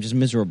times like I'm just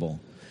miserable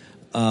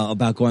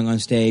about going on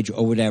stage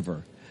or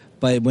whatever.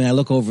 But when I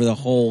look over the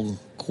whole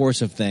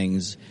course of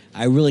things,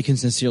 I really can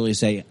sincerely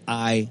say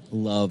I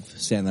love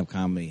stand-up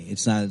comedy.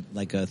 It's not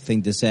like a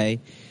thing to say.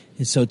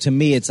 So to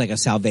me, it's like a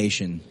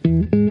salvation.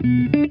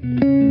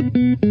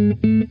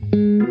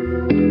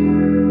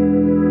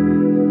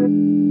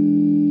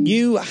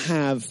 You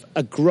have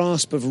a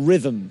grasp of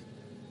rhythm,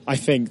 I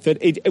think.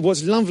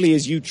 What's lovely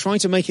is you try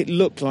to make it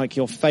look like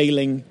you're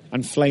failing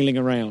and flailing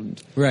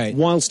around. Right.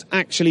 Whilst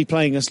actually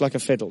playing us like a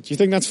fiddle. Do you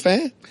think that's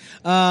fair?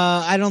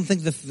 I don't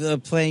think the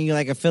playing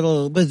like a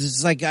fiddle, but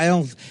it's like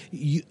I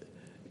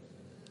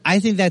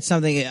think that's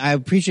something, I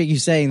appreciate you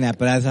saying that,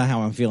 but that's not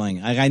how I'm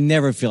feeling. I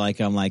never feel like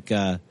I'm like,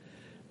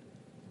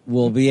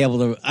 we'll be able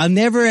to, I'll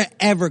never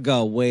ever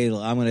go,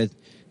 wait,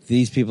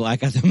 these people, I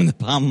got them in the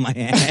palm of my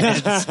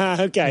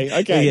hand.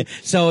 Okay. Yeah.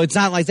 So it's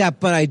not like that,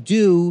 but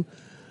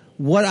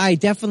what I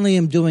definitely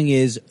am doing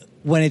is,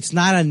 when it's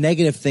not a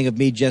negative thing of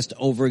me just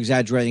over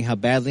exaggerating how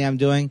badly I'm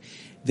doing,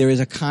 there is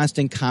a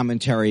constant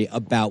commentary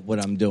about what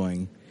I'm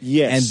doing.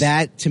 Yes. And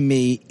that to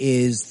me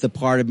is the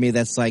part of me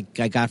that's like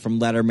I got from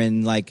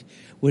Letterman, like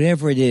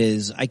whatever it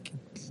is, I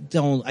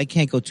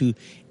can't go to,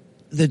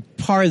 the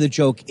part of the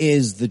joke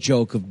is the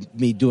joke of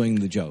me doing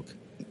the joke.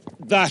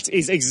 That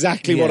is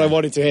exactly what I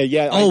wanted to hear.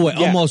 Yeah.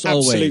 Almost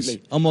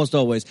absolutely.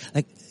 always.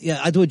 Like,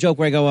 I do a joke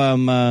where I go,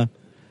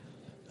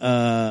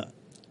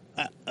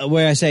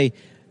 where I say,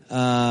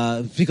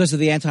 because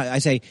of I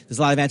say there's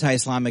a lot of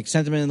anti-Islamic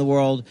sentiment in the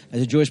world.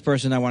 As a Jewish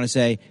person, I want to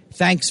say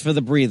thanks for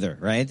the breather,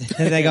 right?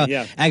 And I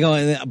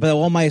go, but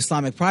all my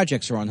Islamic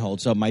projects are on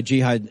hold. So my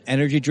jihad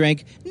energy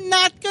drink,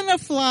 not gonna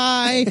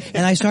fly.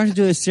 And I start to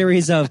do a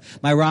series of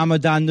my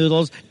Ramadan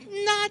noodles,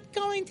 not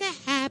going to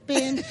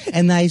happen.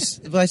 And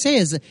what I say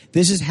is,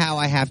 this is how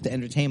I have to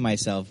entertain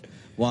myself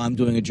while I'm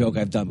doing a joke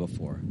I've done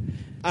before.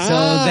 So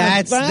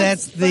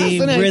that's the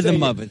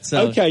rhythm of it.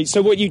 So. Okay,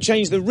 so what, you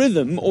change the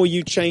rhythm, or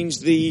you change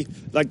the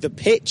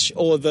pitch,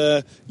 or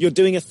you're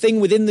doing a thing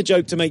within the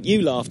joke to make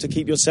you laugh, to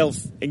keep yourself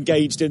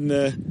engaged in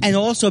the... And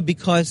also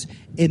because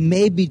it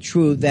may be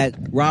true that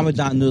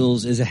Ramadan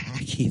noodles is a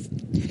hacky,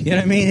 you know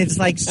what I mean? It's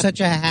like such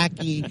a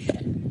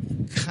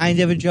hacky kind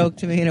of a joke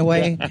to me in a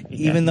way,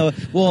 even though,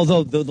 well,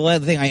 although the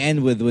other thing I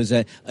end with was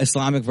an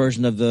Islamic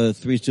version of the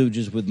Three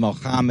Stooges with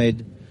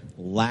Mohammed,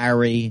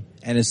 Larry,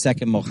 and a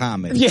second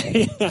Mohammed.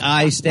 Yeah.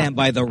 I stand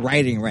by the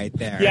writing right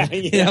there. Yeah.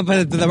 You know,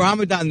 but the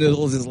Ramadan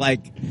noodles is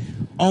like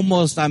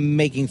almost I'm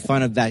making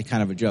fun of that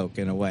kind of a joke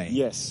in a way.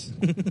 Yes.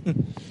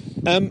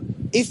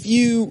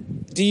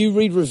 Do you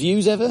read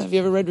reviews ever? Have you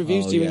ever read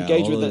reviews? Do you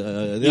engage with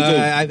that?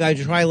 You do? I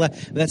try.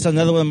 That's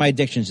another one of my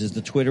addictions is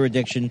the Twitter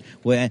addiction.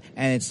 And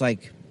it's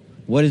like,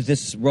 what has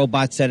this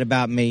robot said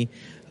about me?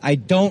 I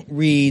don't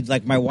read,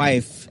 like my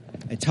wife,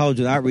 I tell her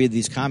do not read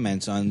these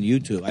comments on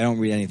YouTube. I don't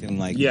read anything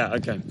like Yeah,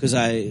 okay. Because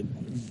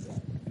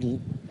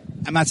I'm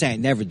not saying I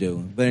never do,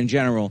 but in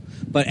general,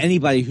 but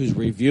anybody who's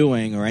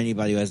reviewing or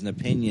anybody who has an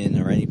opinion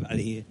or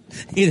anybody,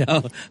 you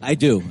know, I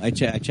do. I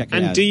check it out.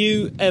 And do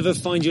you ever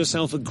find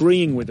yourself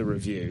agreeing with a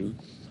review?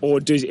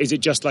 Or is it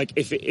just like,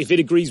 if it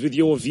agrees with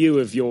your view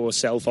of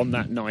yourself on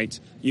that night,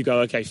 you go,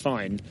 okay,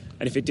 fine.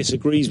 And if it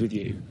disagrees with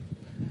you,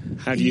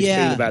 how do you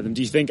feel about them?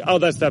 Do you think, oh,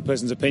 that's that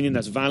person's opinion,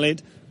 that's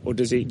valid? Or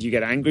do you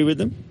get angry with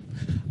them?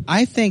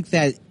 I think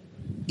that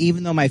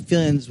even though my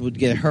feelings would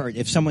get hurt,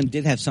 if someone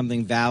did have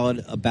something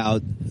valid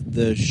about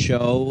the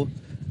show,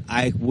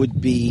 I would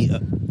be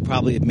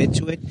probably admit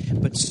to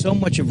it. But so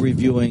much of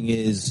reviewing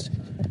is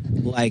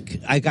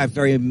like I got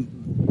a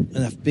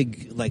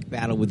big like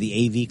battle with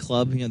the AV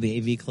Club. You know the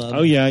AV Club.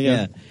 Oh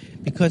yeah.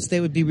 Because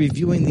they would be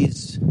reviewing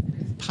these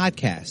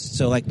podcasts.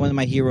 So like one of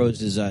my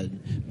heroes is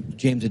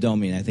James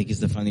Adomian. I think he's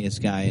the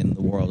funniest guy in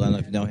the world. I don't know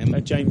if you know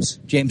him. James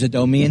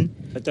Adomian.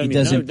 He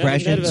does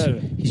impressions. Never heard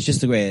of it. He's just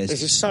the greatest.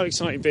 This is so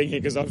exciting being here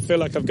because I feel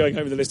like I'm going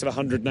over the list of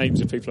 100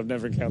 names of people I've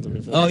never encountered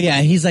before. Oh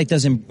yeah, he's like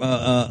does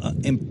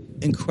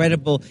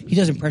incredible. He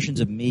does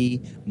impressions of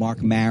me,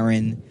 Mark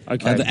Maron,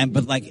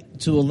 but like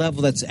to a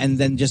level that's and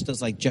then just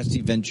does like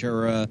Jesse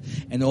Ventura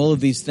and all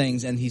of these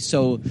things, and he's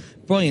so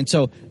brilliant.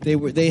 So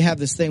they have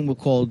this thing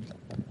called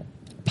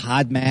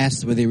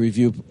Podmaster where they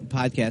review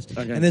podcasts,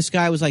 and this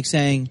guy was like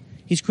saying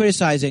he's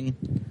criticizing.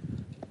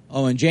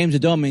 Oh, and James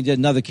Adomian did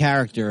another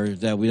character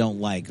that we don't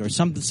like, or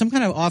some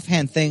kind of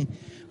offhand thing.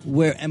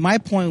 Where, and my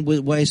point with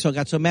why I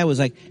got so mad was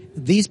like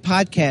these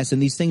podcasts and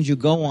these things you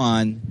go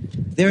on,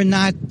 they're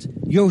not.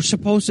 You're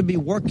supposed to be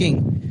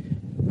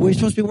working. We're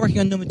supposed to be working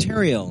on new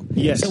material.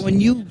 Yes. So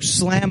when you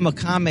slam a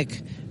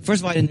comic,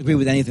 first of all, I didn't agree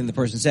with anything the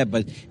person said,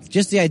 but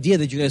just the idea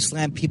that you're going to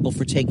slam people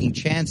for taking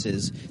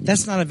chances,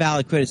 that's not a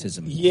valid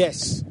criticism.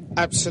 Yes,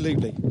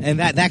 absolutely. And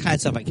that kind of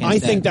stuff I can't. I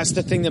think that's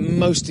the thing that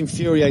most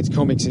infuriates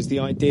comics is the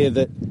idea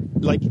that,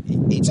 like,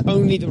 it's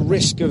only the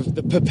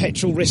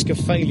perpetual risk of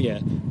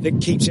failure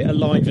that keeps it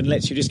alive and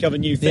lets you discover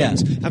new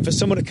things. Yeah. And for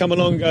someone to come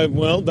along and go,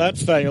 well, that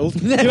failed.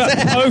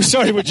 Oh,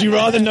 sorry, would you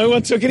rather no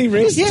one took any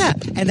risks? Yeah,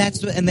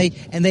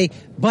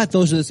 but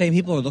those are the same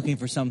people who are looking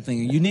for something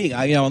unique.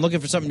 I'm looking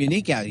for something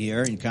unique out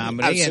here in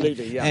comedy.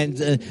 Absolutely, and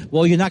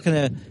you're not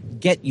going to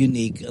get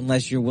unique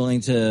unless you're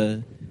willing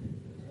to.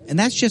 And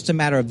that's just a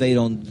matter of a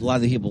lot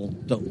of the people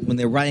don't, when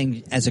they're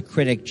writing as a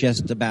critic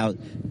just about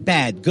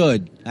bad,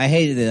 good, I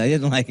hated it, I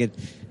didn't like it,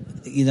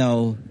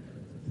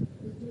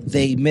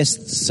 they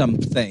missed some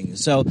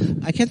things. So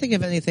I can't think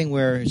of anything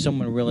where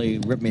someone really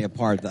ripped me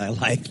apart that I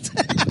liked.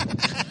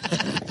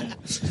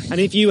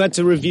 And if you had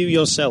to review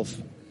yourself,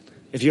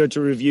 if you had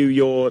to review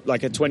your,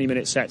 like a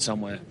 20-minute set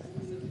somewhere,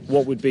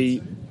 what would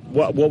be...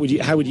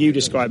 how would you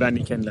describe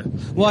Andy Kindler?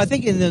 Well, I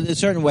think in a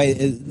certain way,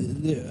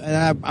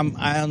 and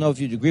I don't know if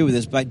you'd agree with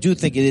this, but I do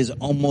think it is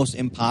almost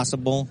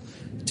impossible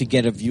to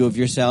get a view of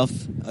yourself,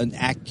 an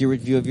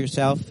accurate view of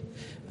yourself,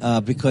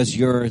 because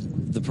you're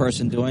the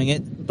person doing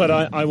it. But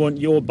I want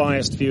your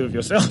biased view of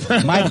yourself.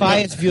 My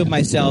biased view of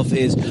myself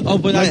is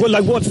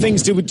what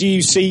things do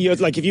you see?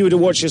 Like if you were to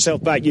watch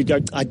yourself back, you'd go,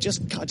 I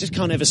just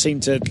can't ever seem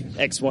to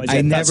X, Y, Z.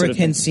 I never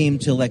can seem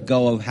to let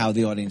go of how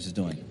the audience is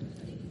doing.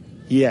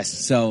 Yes.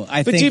 So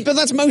I think... But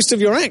that's most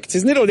of your act,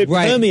 isn't it? Or it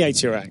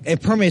permeates your act?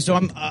 It permeates.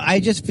 So I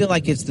just feel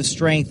like it's the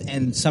strength,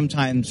 and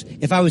sometimes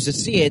if I was to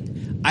see it,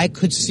 I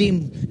could see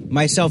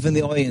myself in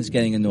the audience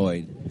getting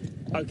annoyed.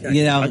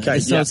 Okay. Okay.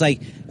 So it's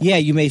like,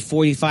 you made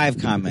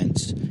 45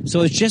 comments.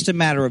 So it's just a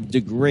matter of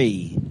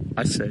degree.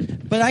 I see.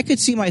 But I could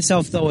see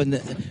myself, though,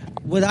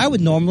 what I would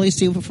normally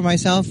see for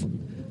myself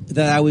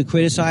that I would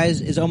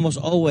criticize is almost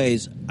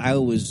always I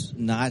was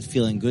not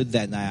feeling good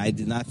that night. I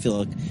did not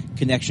feel a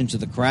connection to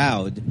the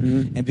crowd.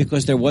 Mm-hmm. And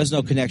because there was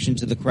no connection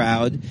to the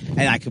crowd,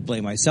 and I could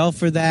blame myself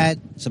for that.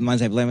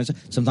 Sometimes I blame myself.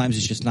 Sometimes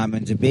it's just not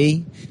meant to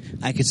be.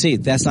 I could see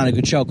that's not a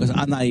good show because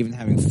I'm not even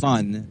having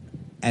fun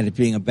at it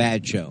being a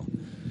bad show.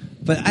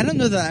 But I don't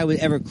know that I would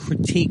ever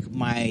critique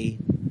my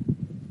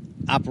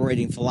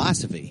operating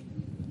philosophy.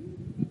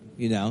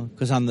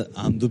 Because I'm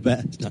the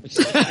best.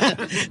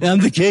 I'm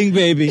the king,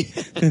 baby.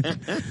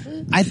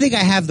 I think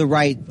I have the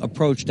right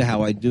approach to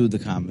how I do the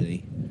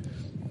comedy.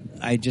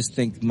 I just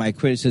think my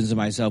criticism of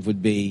myself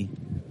would be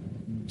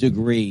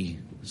degree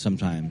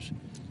sometimes.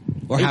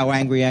 Or how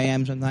angry I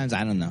am sometimes.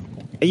 I don't know.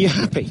 Are you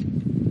happy?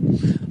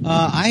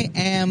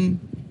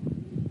 I'm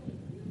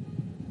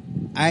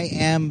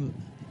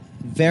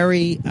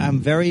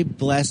very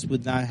blessed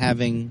with not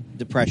having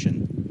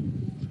depression.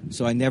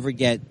 So I never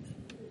get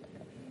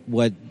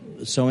what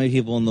so many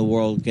people in the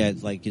world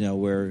get, like,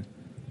 where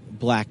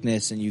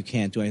blackness and you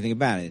can't do anything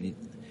about it.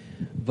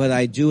 But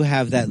I do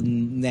have that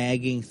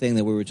nagging thing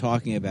that we were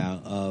talking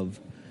about of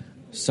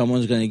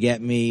someone's going to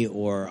get me,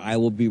 or I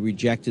will be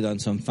rejected on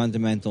some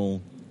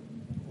fundamental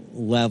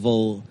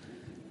level,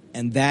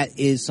 and that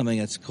is something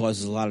that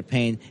causes a lot of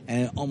pain,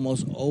 and it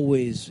almost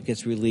always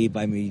gets relieved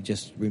by me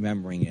just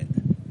remembering it.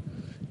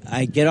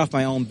 I get off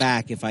my own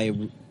back if I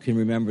can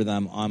remember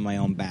them on my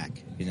own back,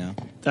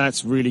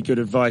 That's really good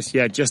advice.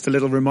 Yeah, just a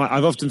little reminder.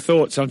 I've often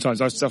thought sometimes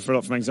I suffer a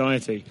lot from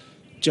anxiety.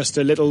 Just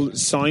a little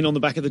sign on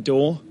the back of the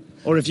door,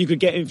 or if you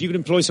could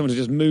employ someone to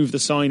just move the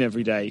sign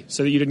every day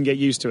so that you didn't get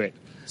used to it.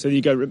 So that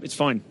you go, it's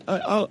fine.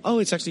 Oh,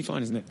 it's actually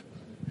fine, isn't it?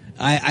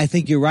 I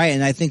think you're right,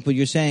 and I think what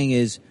you're saying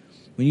is,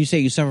 when you say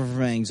you suffer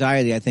from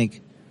anxiety, I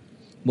think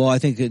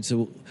it's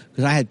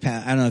because I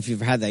don't know if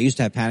you've ever had that. I used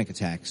to have panic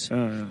attacks,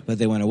 but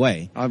they went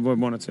away. I would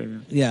want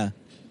to. Yeah.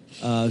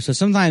 So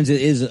sometimes there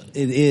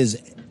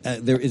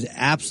is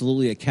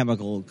absolutely a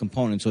chemical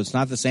component, so it's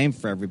not the same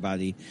for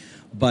everybody.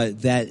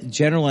 But that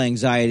general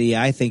anxiety,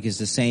 I think, is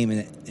the same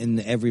in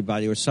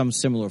everybody, or some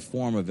similar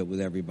form of it with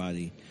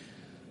everybody.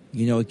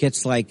 It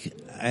gets like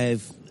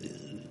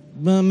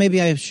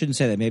maybe I shouldn't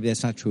say that. Maybe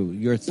that's not true.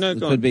 It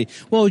could be.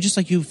 Well, just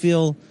like you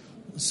feel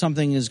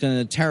something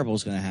terrible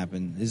is going to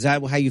happen. Is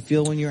that how you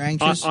feel when you're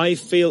anxious? I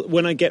feel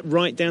when I get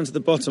right down to the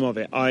bottom of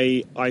it,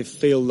 I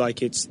feel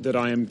like it's that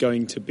I am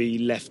going to be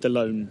left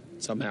alone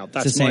somehow.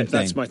 That's my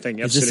thing.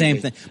 Absolutely. It's the same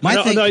thing.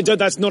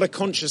 That's not a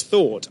conscious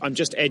thought. I'm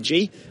just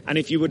edgy, and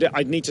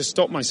I'd need to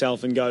stop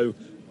myself and go,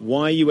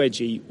 why are you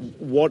edgy?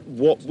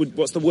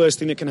 What's the worst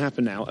thing that can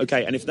happen now?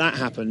 Okay, and if that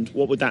happened,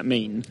 what would that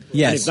mean?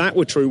 Yes. And if that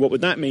were true, what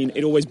would that mean?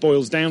 It always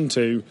boils down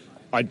to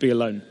I'd be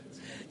alone.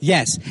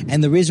 Yes,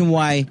 and the reason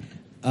why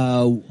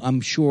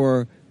I'm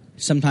sure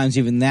sometimes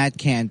even that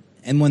can't,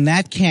 and when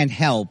that can't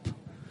help,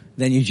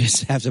 then you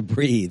just have to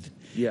breathe.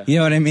 Yeah. You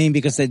know what I mean?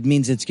 Because that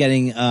means it's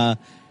getting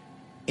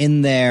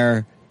in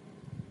there.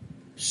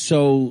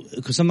 So,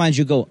 because sometimes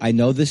you go, I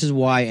know this is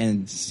why,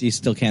 and you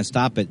still can't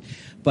stop it.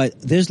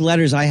 But there's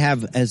letters I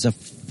have as a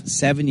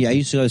 7-year. I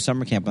used to go to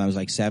summer camp when I was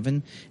like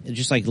 7. It's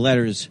just like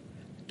letters.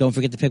 Don't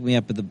forget to pick me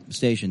up at the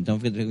station. Don't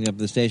forget to pick me up at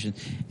the station.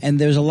 And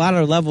there's a lot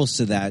of levels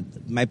to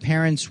that. My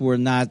parents were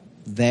not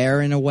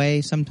there in a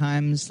way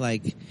sometimes,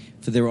 like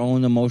for their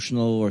own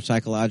emotional or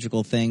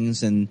psychological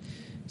things. And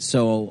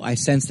so I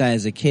sensed that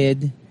as a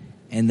kid.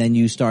 And then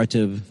you start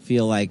to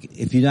feel like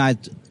if you're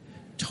not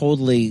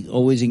totally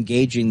always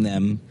engaging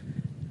them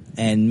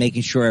and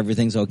making sure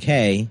everything's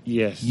okay,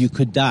 yes, you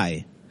could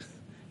die.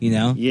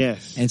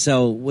 Yes. And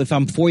so if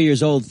I'm 4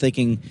 years old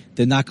thinking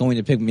they're not going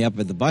to pick me up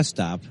at the bus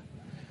stop,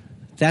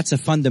 that's a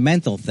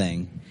fundamental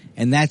thing.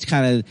 And that's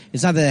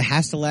it's not that it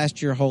has to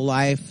last your whole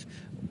life.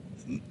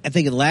 I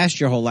think it lasts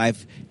your whole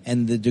life,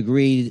 and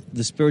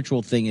the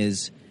spiritual thing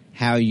is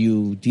how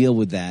you deal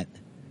with that.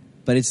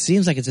 But it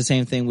seems like it's the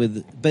same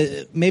thing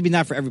but maybe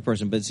not for every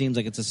person, but it seems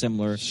like it's a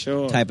similar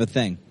type of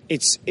thing.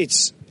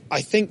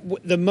 I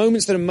think the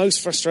moments that are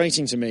most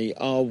frustrating to me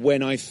are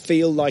when I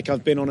feel like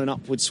I've been on an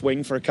upward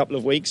swing for a couple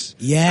of weeks.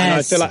 Yes. And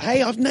I feel like,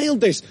 hey, I've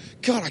nailed this.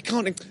 God, I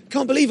can't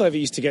believe I ever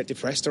used to get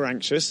depressed or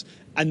anxious.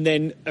 And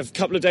then a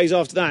couple of days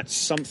after that,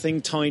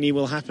 something tiny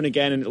will happen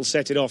again and it'll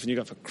set it off. And you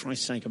go, for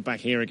Christ's sake, I'm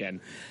back here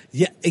again.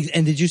 Yeah.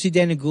 And did you see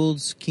Daniel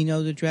Gould's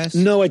keynote address?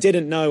 No, I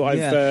didn't. No,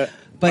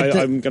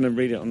 I'm going to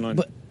read it online.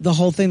 But the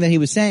whole thing that he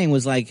was saying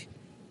was like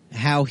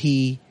how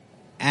he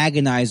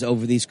agonized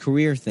over these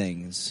career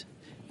things,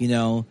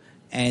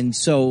 and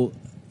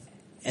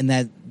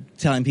that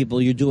telling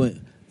people you're doing,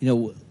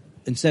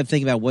 instead of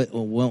thinking about what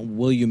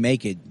will you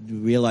make it, you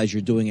realize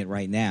you're doing it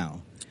right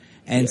now.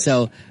 And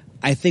so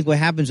I think what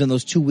happens in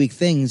those 2-week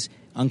things,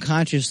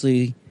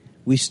 unconsciously,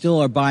 we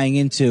still are buying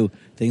into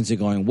things are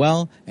going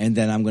well, and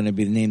then I'm going to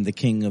be named the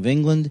King of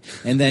England,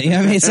 and then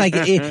it's like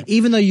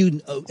even though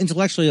you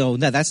intellectually no,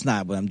 that's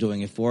not what I'm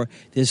doing it for.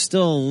 There's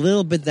still a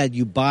little bit that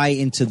you buy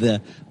into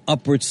the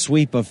upward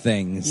sweep of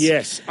things.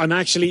 Yes, I'm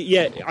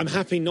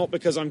happy not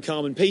because I'm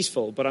calm and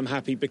peaceful, but I'm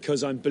happy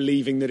because I'm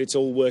believing that it's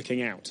all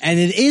working out, and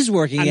it is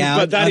working out.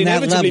 But that on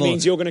inevitably that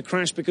means you're going to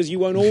crash because you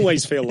won't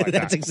always feel like that.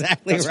 That's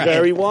exactly right. That's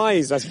very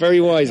wise. That's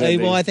very wise.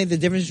 Well, I think the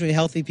difference between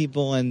healthy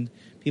people and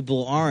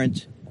people who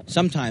aren't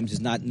sometimes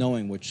is not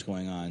knowing what's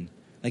going on.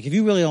 Like if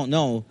you really don't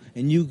know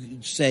and you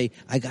say,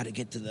 like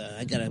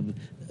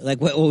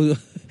what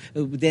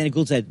Danny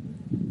Gould said,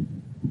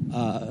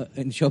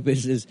 in show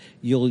business,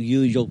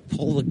 you'll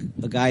pull a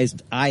guy's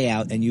eye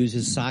out and use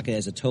his socket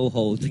as a toe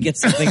hold to get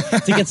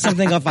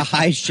something off a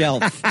high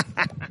shelf.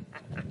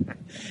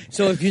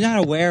 So if you're not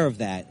aware of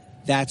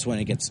that, that's when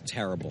it gets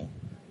terrible,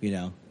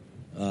 can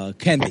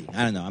be.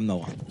 I don't know. I'm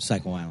no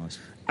psychoanalyst.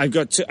 I've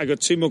got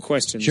two more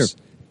questions. Sure.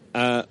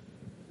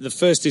 The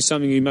first is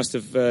something you must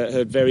have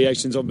heard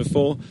variations on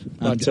before.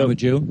 But, I'm a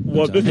Jew.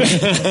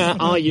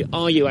 Are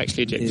you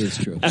actually a Jew? It is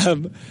true.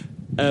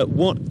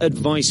 What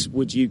advice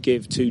would you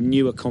give to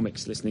newer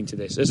comics listening to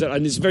this?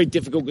 And it's very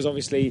difficult because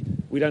obviously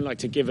we don't like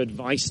to give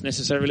advice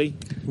necessarily.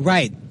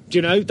 Right. Do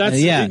you know? That's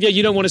Yeah.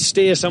 You don't want to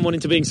steer someone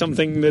into being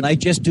something that. Like,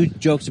 just do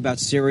jokes about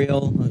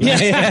cereal.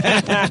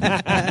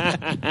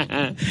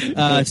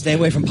 Stay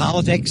away from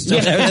politics.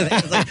 Like,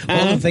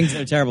 all the things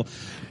that are terrible.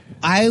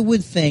 I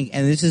would think,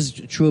 and this is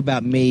true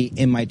about me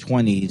in my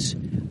 20s,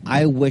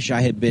 I wish I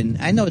had been,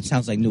 I know it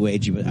sounds like new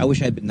agey, but I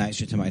wish I had been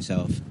nicer to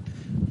myself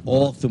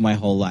all through my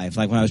whole life.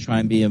 Like when I was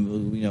trying to be a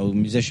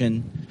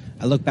musician,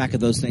 I look back at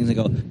those things and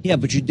go, yeah,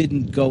 but you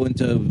didn't go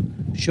into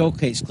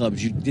showcase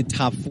clubs. You did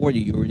top 40.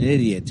 You were an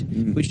idiot.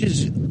 Which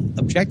is,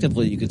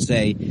 objectively, you could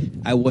say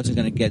I wasn't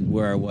going to get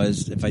where I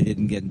was if I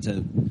didn't get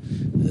into,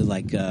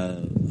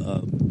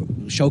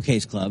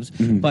 showcase clubs.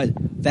 But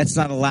that's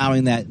not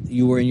allowing that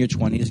you were in your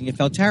 20s and you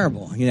felt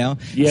terrible,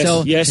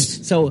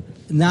 Yes. So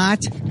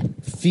not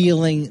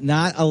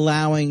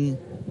allowing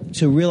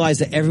to realize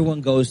that everyone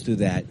goes through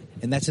that,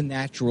 and that's a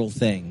natural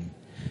thing.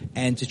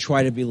 And to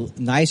try to be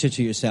nicer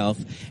to yourself,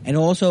 and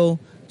also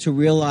to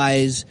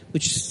realize,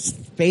 which is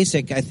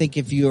basic, I think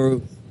if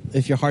your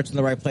heart's in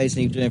the right place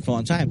and you've been doing it for a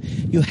long time,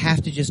 you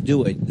have to just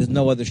do it. There's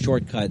no other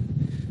shortcut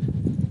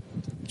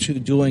to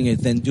doing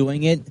it than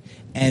doing it.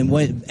 And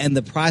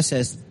the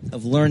process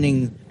of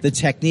learning the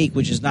technique,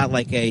 which is not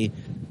like a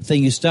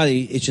thing you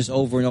study, it's just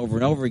over and over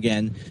and over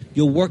again.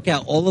 You'll work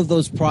out all of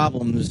those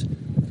problems.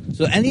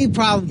 So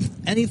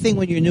anything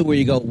when you're new where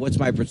you go, what's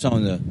my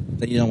persona,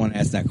 that you don't want to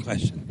ask that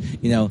question.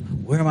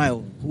 Where am I?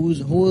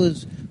 Who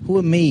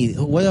am me?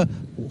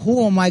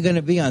 Who am I going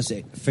to be on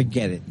stage?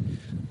 Forget it.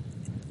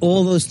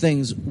 All those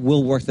things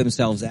will work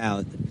themselves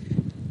out,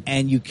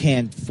 and you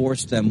can't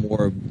force them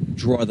or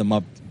draw them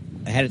up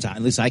ahead of time.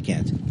 At least I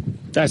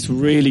can't. That's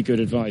really good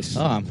advice.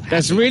 Oh,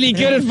 that's really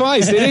good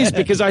advice. It is,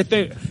 because I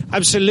think,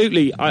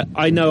 absolutely,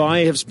 I know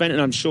I have spent,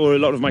 and I'm sure a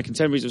lot of my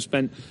contemporaries have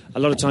spent a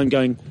lot of time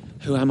going,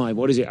 who am I?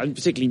 What is it? And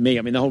particularly me.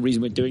 I mean, the whole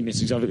reason we're doing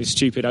this is I have this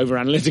stupid,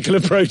 over-analytical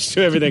approach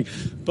to everything.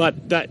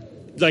 But that,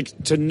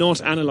 to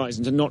not analyse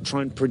and to not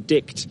try and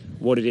predict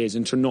what it is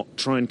and to not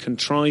try and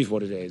contrive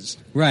what it is.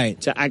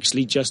 Right. To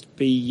actually just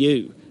be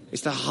you.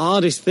 It's the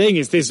hardest thing.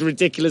 It's this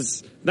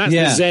ridiculous... That's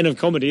the zen of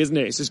comedy, isn't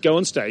it? It's just go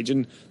on stage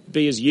and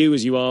be as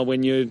you are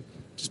when you're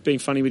just being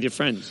funny with your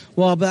friends.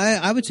 Well, but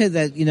I would say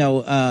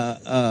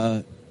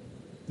that,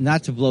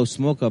 not to blow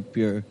smoke up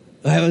your...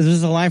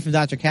 There's a line from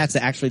Dr. Katz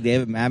that actually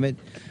David Mamet,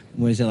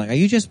 when he said, are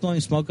you just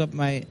blowing smoke up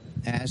my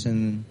ass?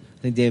 And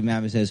I think David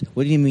Mamet says,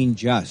 what do you mean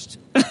just?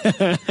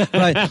 But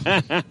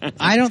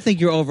I don't think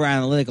you're over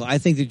analytical. I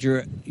think that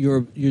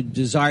your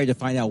desire to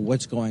find out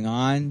what's going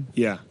on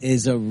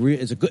is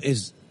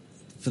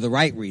for the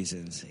right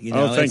reasons.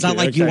 It's not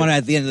like you want to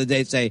at the end of the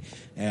day say,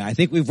 I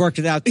think we've worked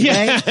it out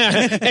today.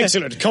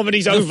 Excellent.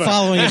 Comedy's over.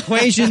 Following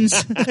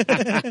equations.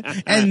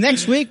 And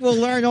next week we'll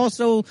learn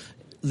also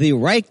the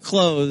right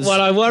clothes. Well,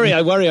 I worry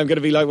I'm going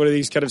to be like one of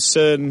these kind of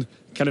CERN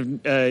kind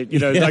of,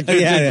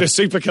 the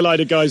super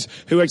collider guys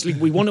who actually,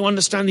 we want to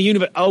understand the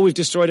universe. Oh, we've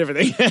destroyed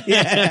everything.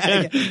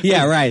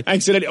 Yeah, right.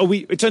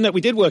 Accidentally. It turned out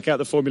we did work out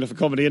the formula for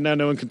comedy, and now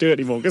no one can do it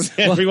anymore because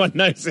everyone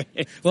knows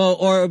it. Well,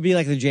 or it would be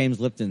like the James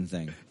Lipton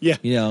thing. Yeah.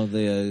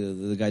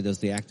 The guy does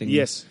the acting.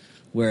 Yes.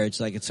 Where it's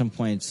like, at some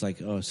point, it's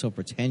like, oh, so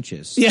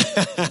pretentious.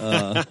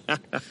 Yeah.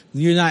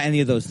 You're not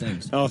any of those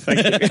things. Oh, thank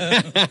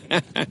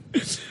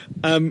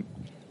you.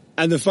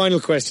 And the final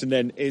question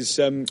then is,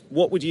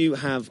 what would you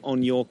have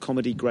on your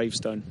comedy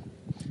gravestone?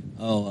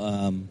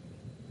 My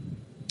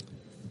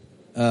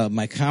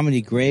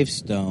comedy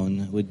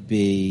gravestone would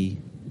be...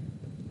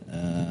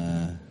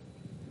 I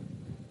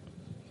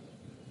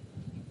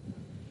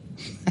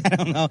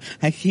don't know.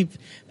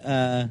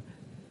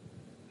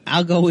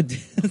 I'll go with...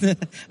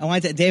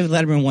 David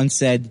Letterman once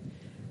said,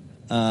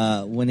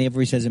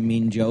 whenever he says a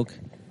mean joke,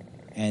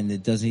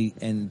 and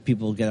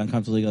people get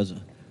uncomfortable, he goes...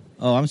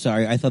 Oh, I'm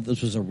sorry. I thought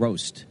this was a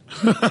roast.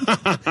 So,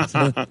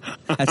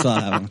 that's all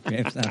I have.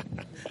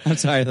 I'm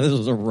sorry. This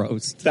was a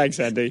roast. Thanks,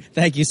 Andy.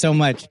 Thank you so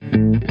much.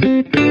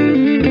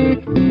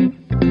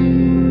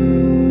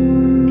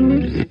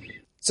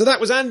 So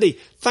that was Andy.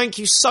 Thank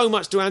you so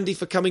much to Andy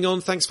for coming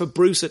on. Thanks for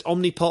Bruce at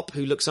Omnipop,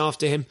 who looks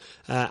after him,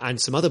 and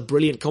some other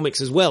brilliant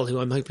comics as well, who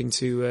I'm hoping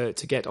to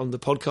get on the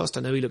podcast. I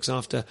know he looks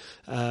after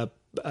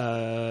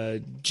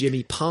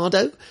Jimmy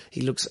Pardo.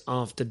 He looks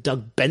after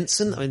Doug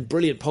Benson. I mean,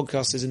 brilliant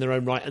podcasters in their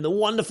own right. And the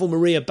wonderful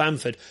Maria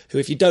Bamford, who,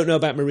 if you don't know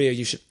about Maria,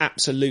 you should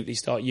absolutely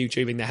start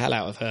YouTubing the hell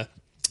out of her.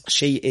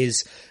 She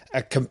is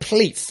a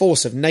complete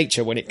force of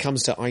nature when it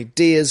comes to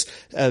ideas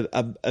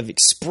of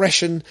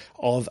expression,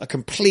 of a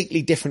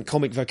completely different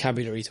comic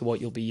vocabulary to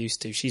what you'll be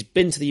used to. She's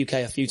been to the UK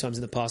a few times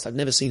in the past. I've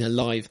never seen her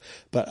live,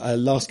 but her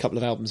last couple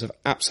of albums have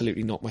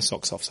absolutely knocked my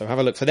socks off. So have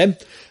a look for them.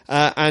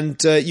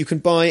 And you can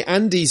buy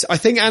Andy's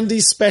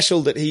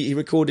special that he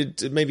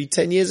recorded maybe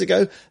 10 years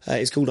ago.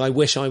 It's called I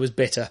Wish I Was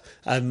Bitter.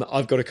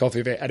 I've got a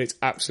copy of it and it's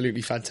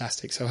absolutely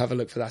fantastic. So have a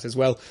look for that as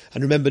well.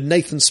 And remember,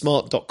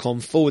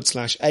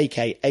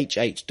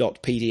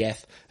 nathansmart.com/akhh.pdf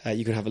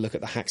you can have a look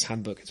at the Hacks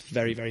Handbook. It's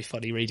very, very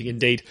funny reading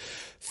indeed.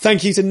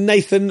 Thank you to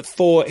Nathan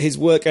for his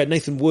work,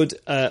 Nathan Wood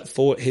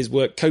for his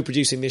work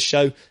co-producing this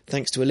show.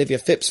 Thanks to Olivia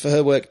Phipps for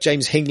her work,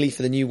 James Hingley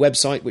for the new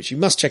website, which you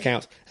must check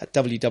out at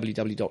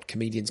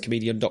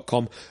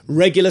www.comedianscomedian.com.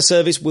 Regular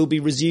service will be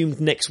resumed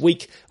next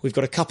week. We've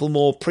got a couple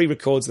more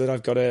pre-records that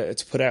I've got to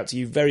put out to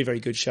you. Very, very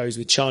good shows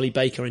with Charlie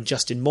Baker and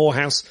Justin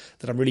Morehouse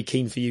that I'm really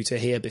keen for you to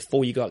hear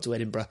before you go up to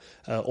Edinburgh,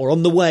 or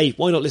on the way.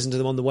 Why not listen to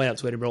them on the way up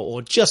to Edinburgh,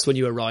 or just when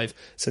you arrive,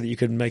 so that you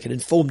can make an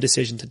informed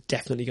decision to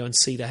definitely go and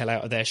see the hell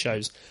out of their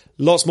shows.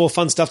 Lots more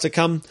fun stuff to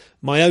come.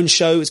 My own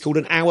show is called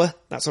An Hour.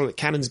 That's on at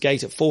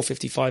Canonsgate at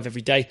 4:55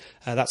 every day.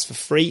 That's for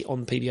free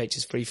on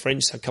PBH's Free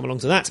Fringe, so come along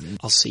to that.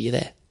 I'll see you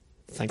there.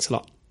 Thanks a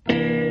lot.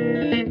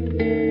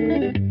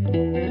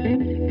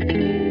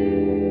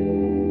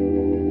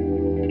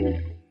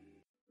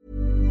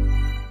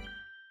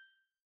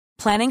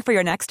 Planning for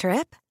your next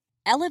trip?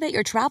 Elevate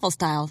your travel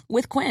style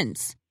with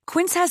Quince.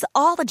 Quince has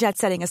all the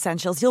jet-setting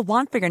essentials you'll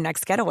want for your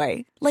next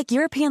getaway, like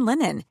European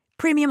linen,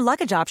 premium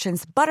luggage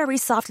options, buttery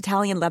soft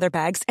Italian leather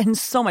bags, and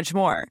so much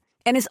more.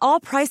 And is all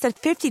priced at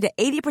 50 to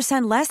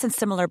 80% less than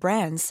similar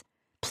brands.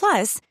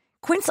 Plus,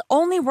 Quince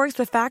only works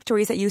with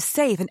factories that use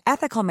safe and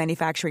ethical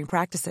manufacturing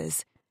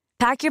practices.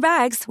 Pack your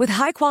bags with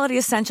high-quality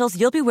essentials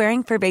you'll be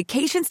wearing for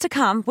vacations to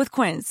come with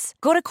Quince.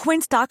 Go to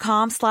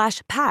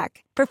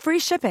quince.com/pack for free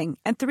shipping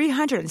and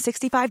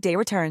 365-day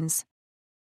returns.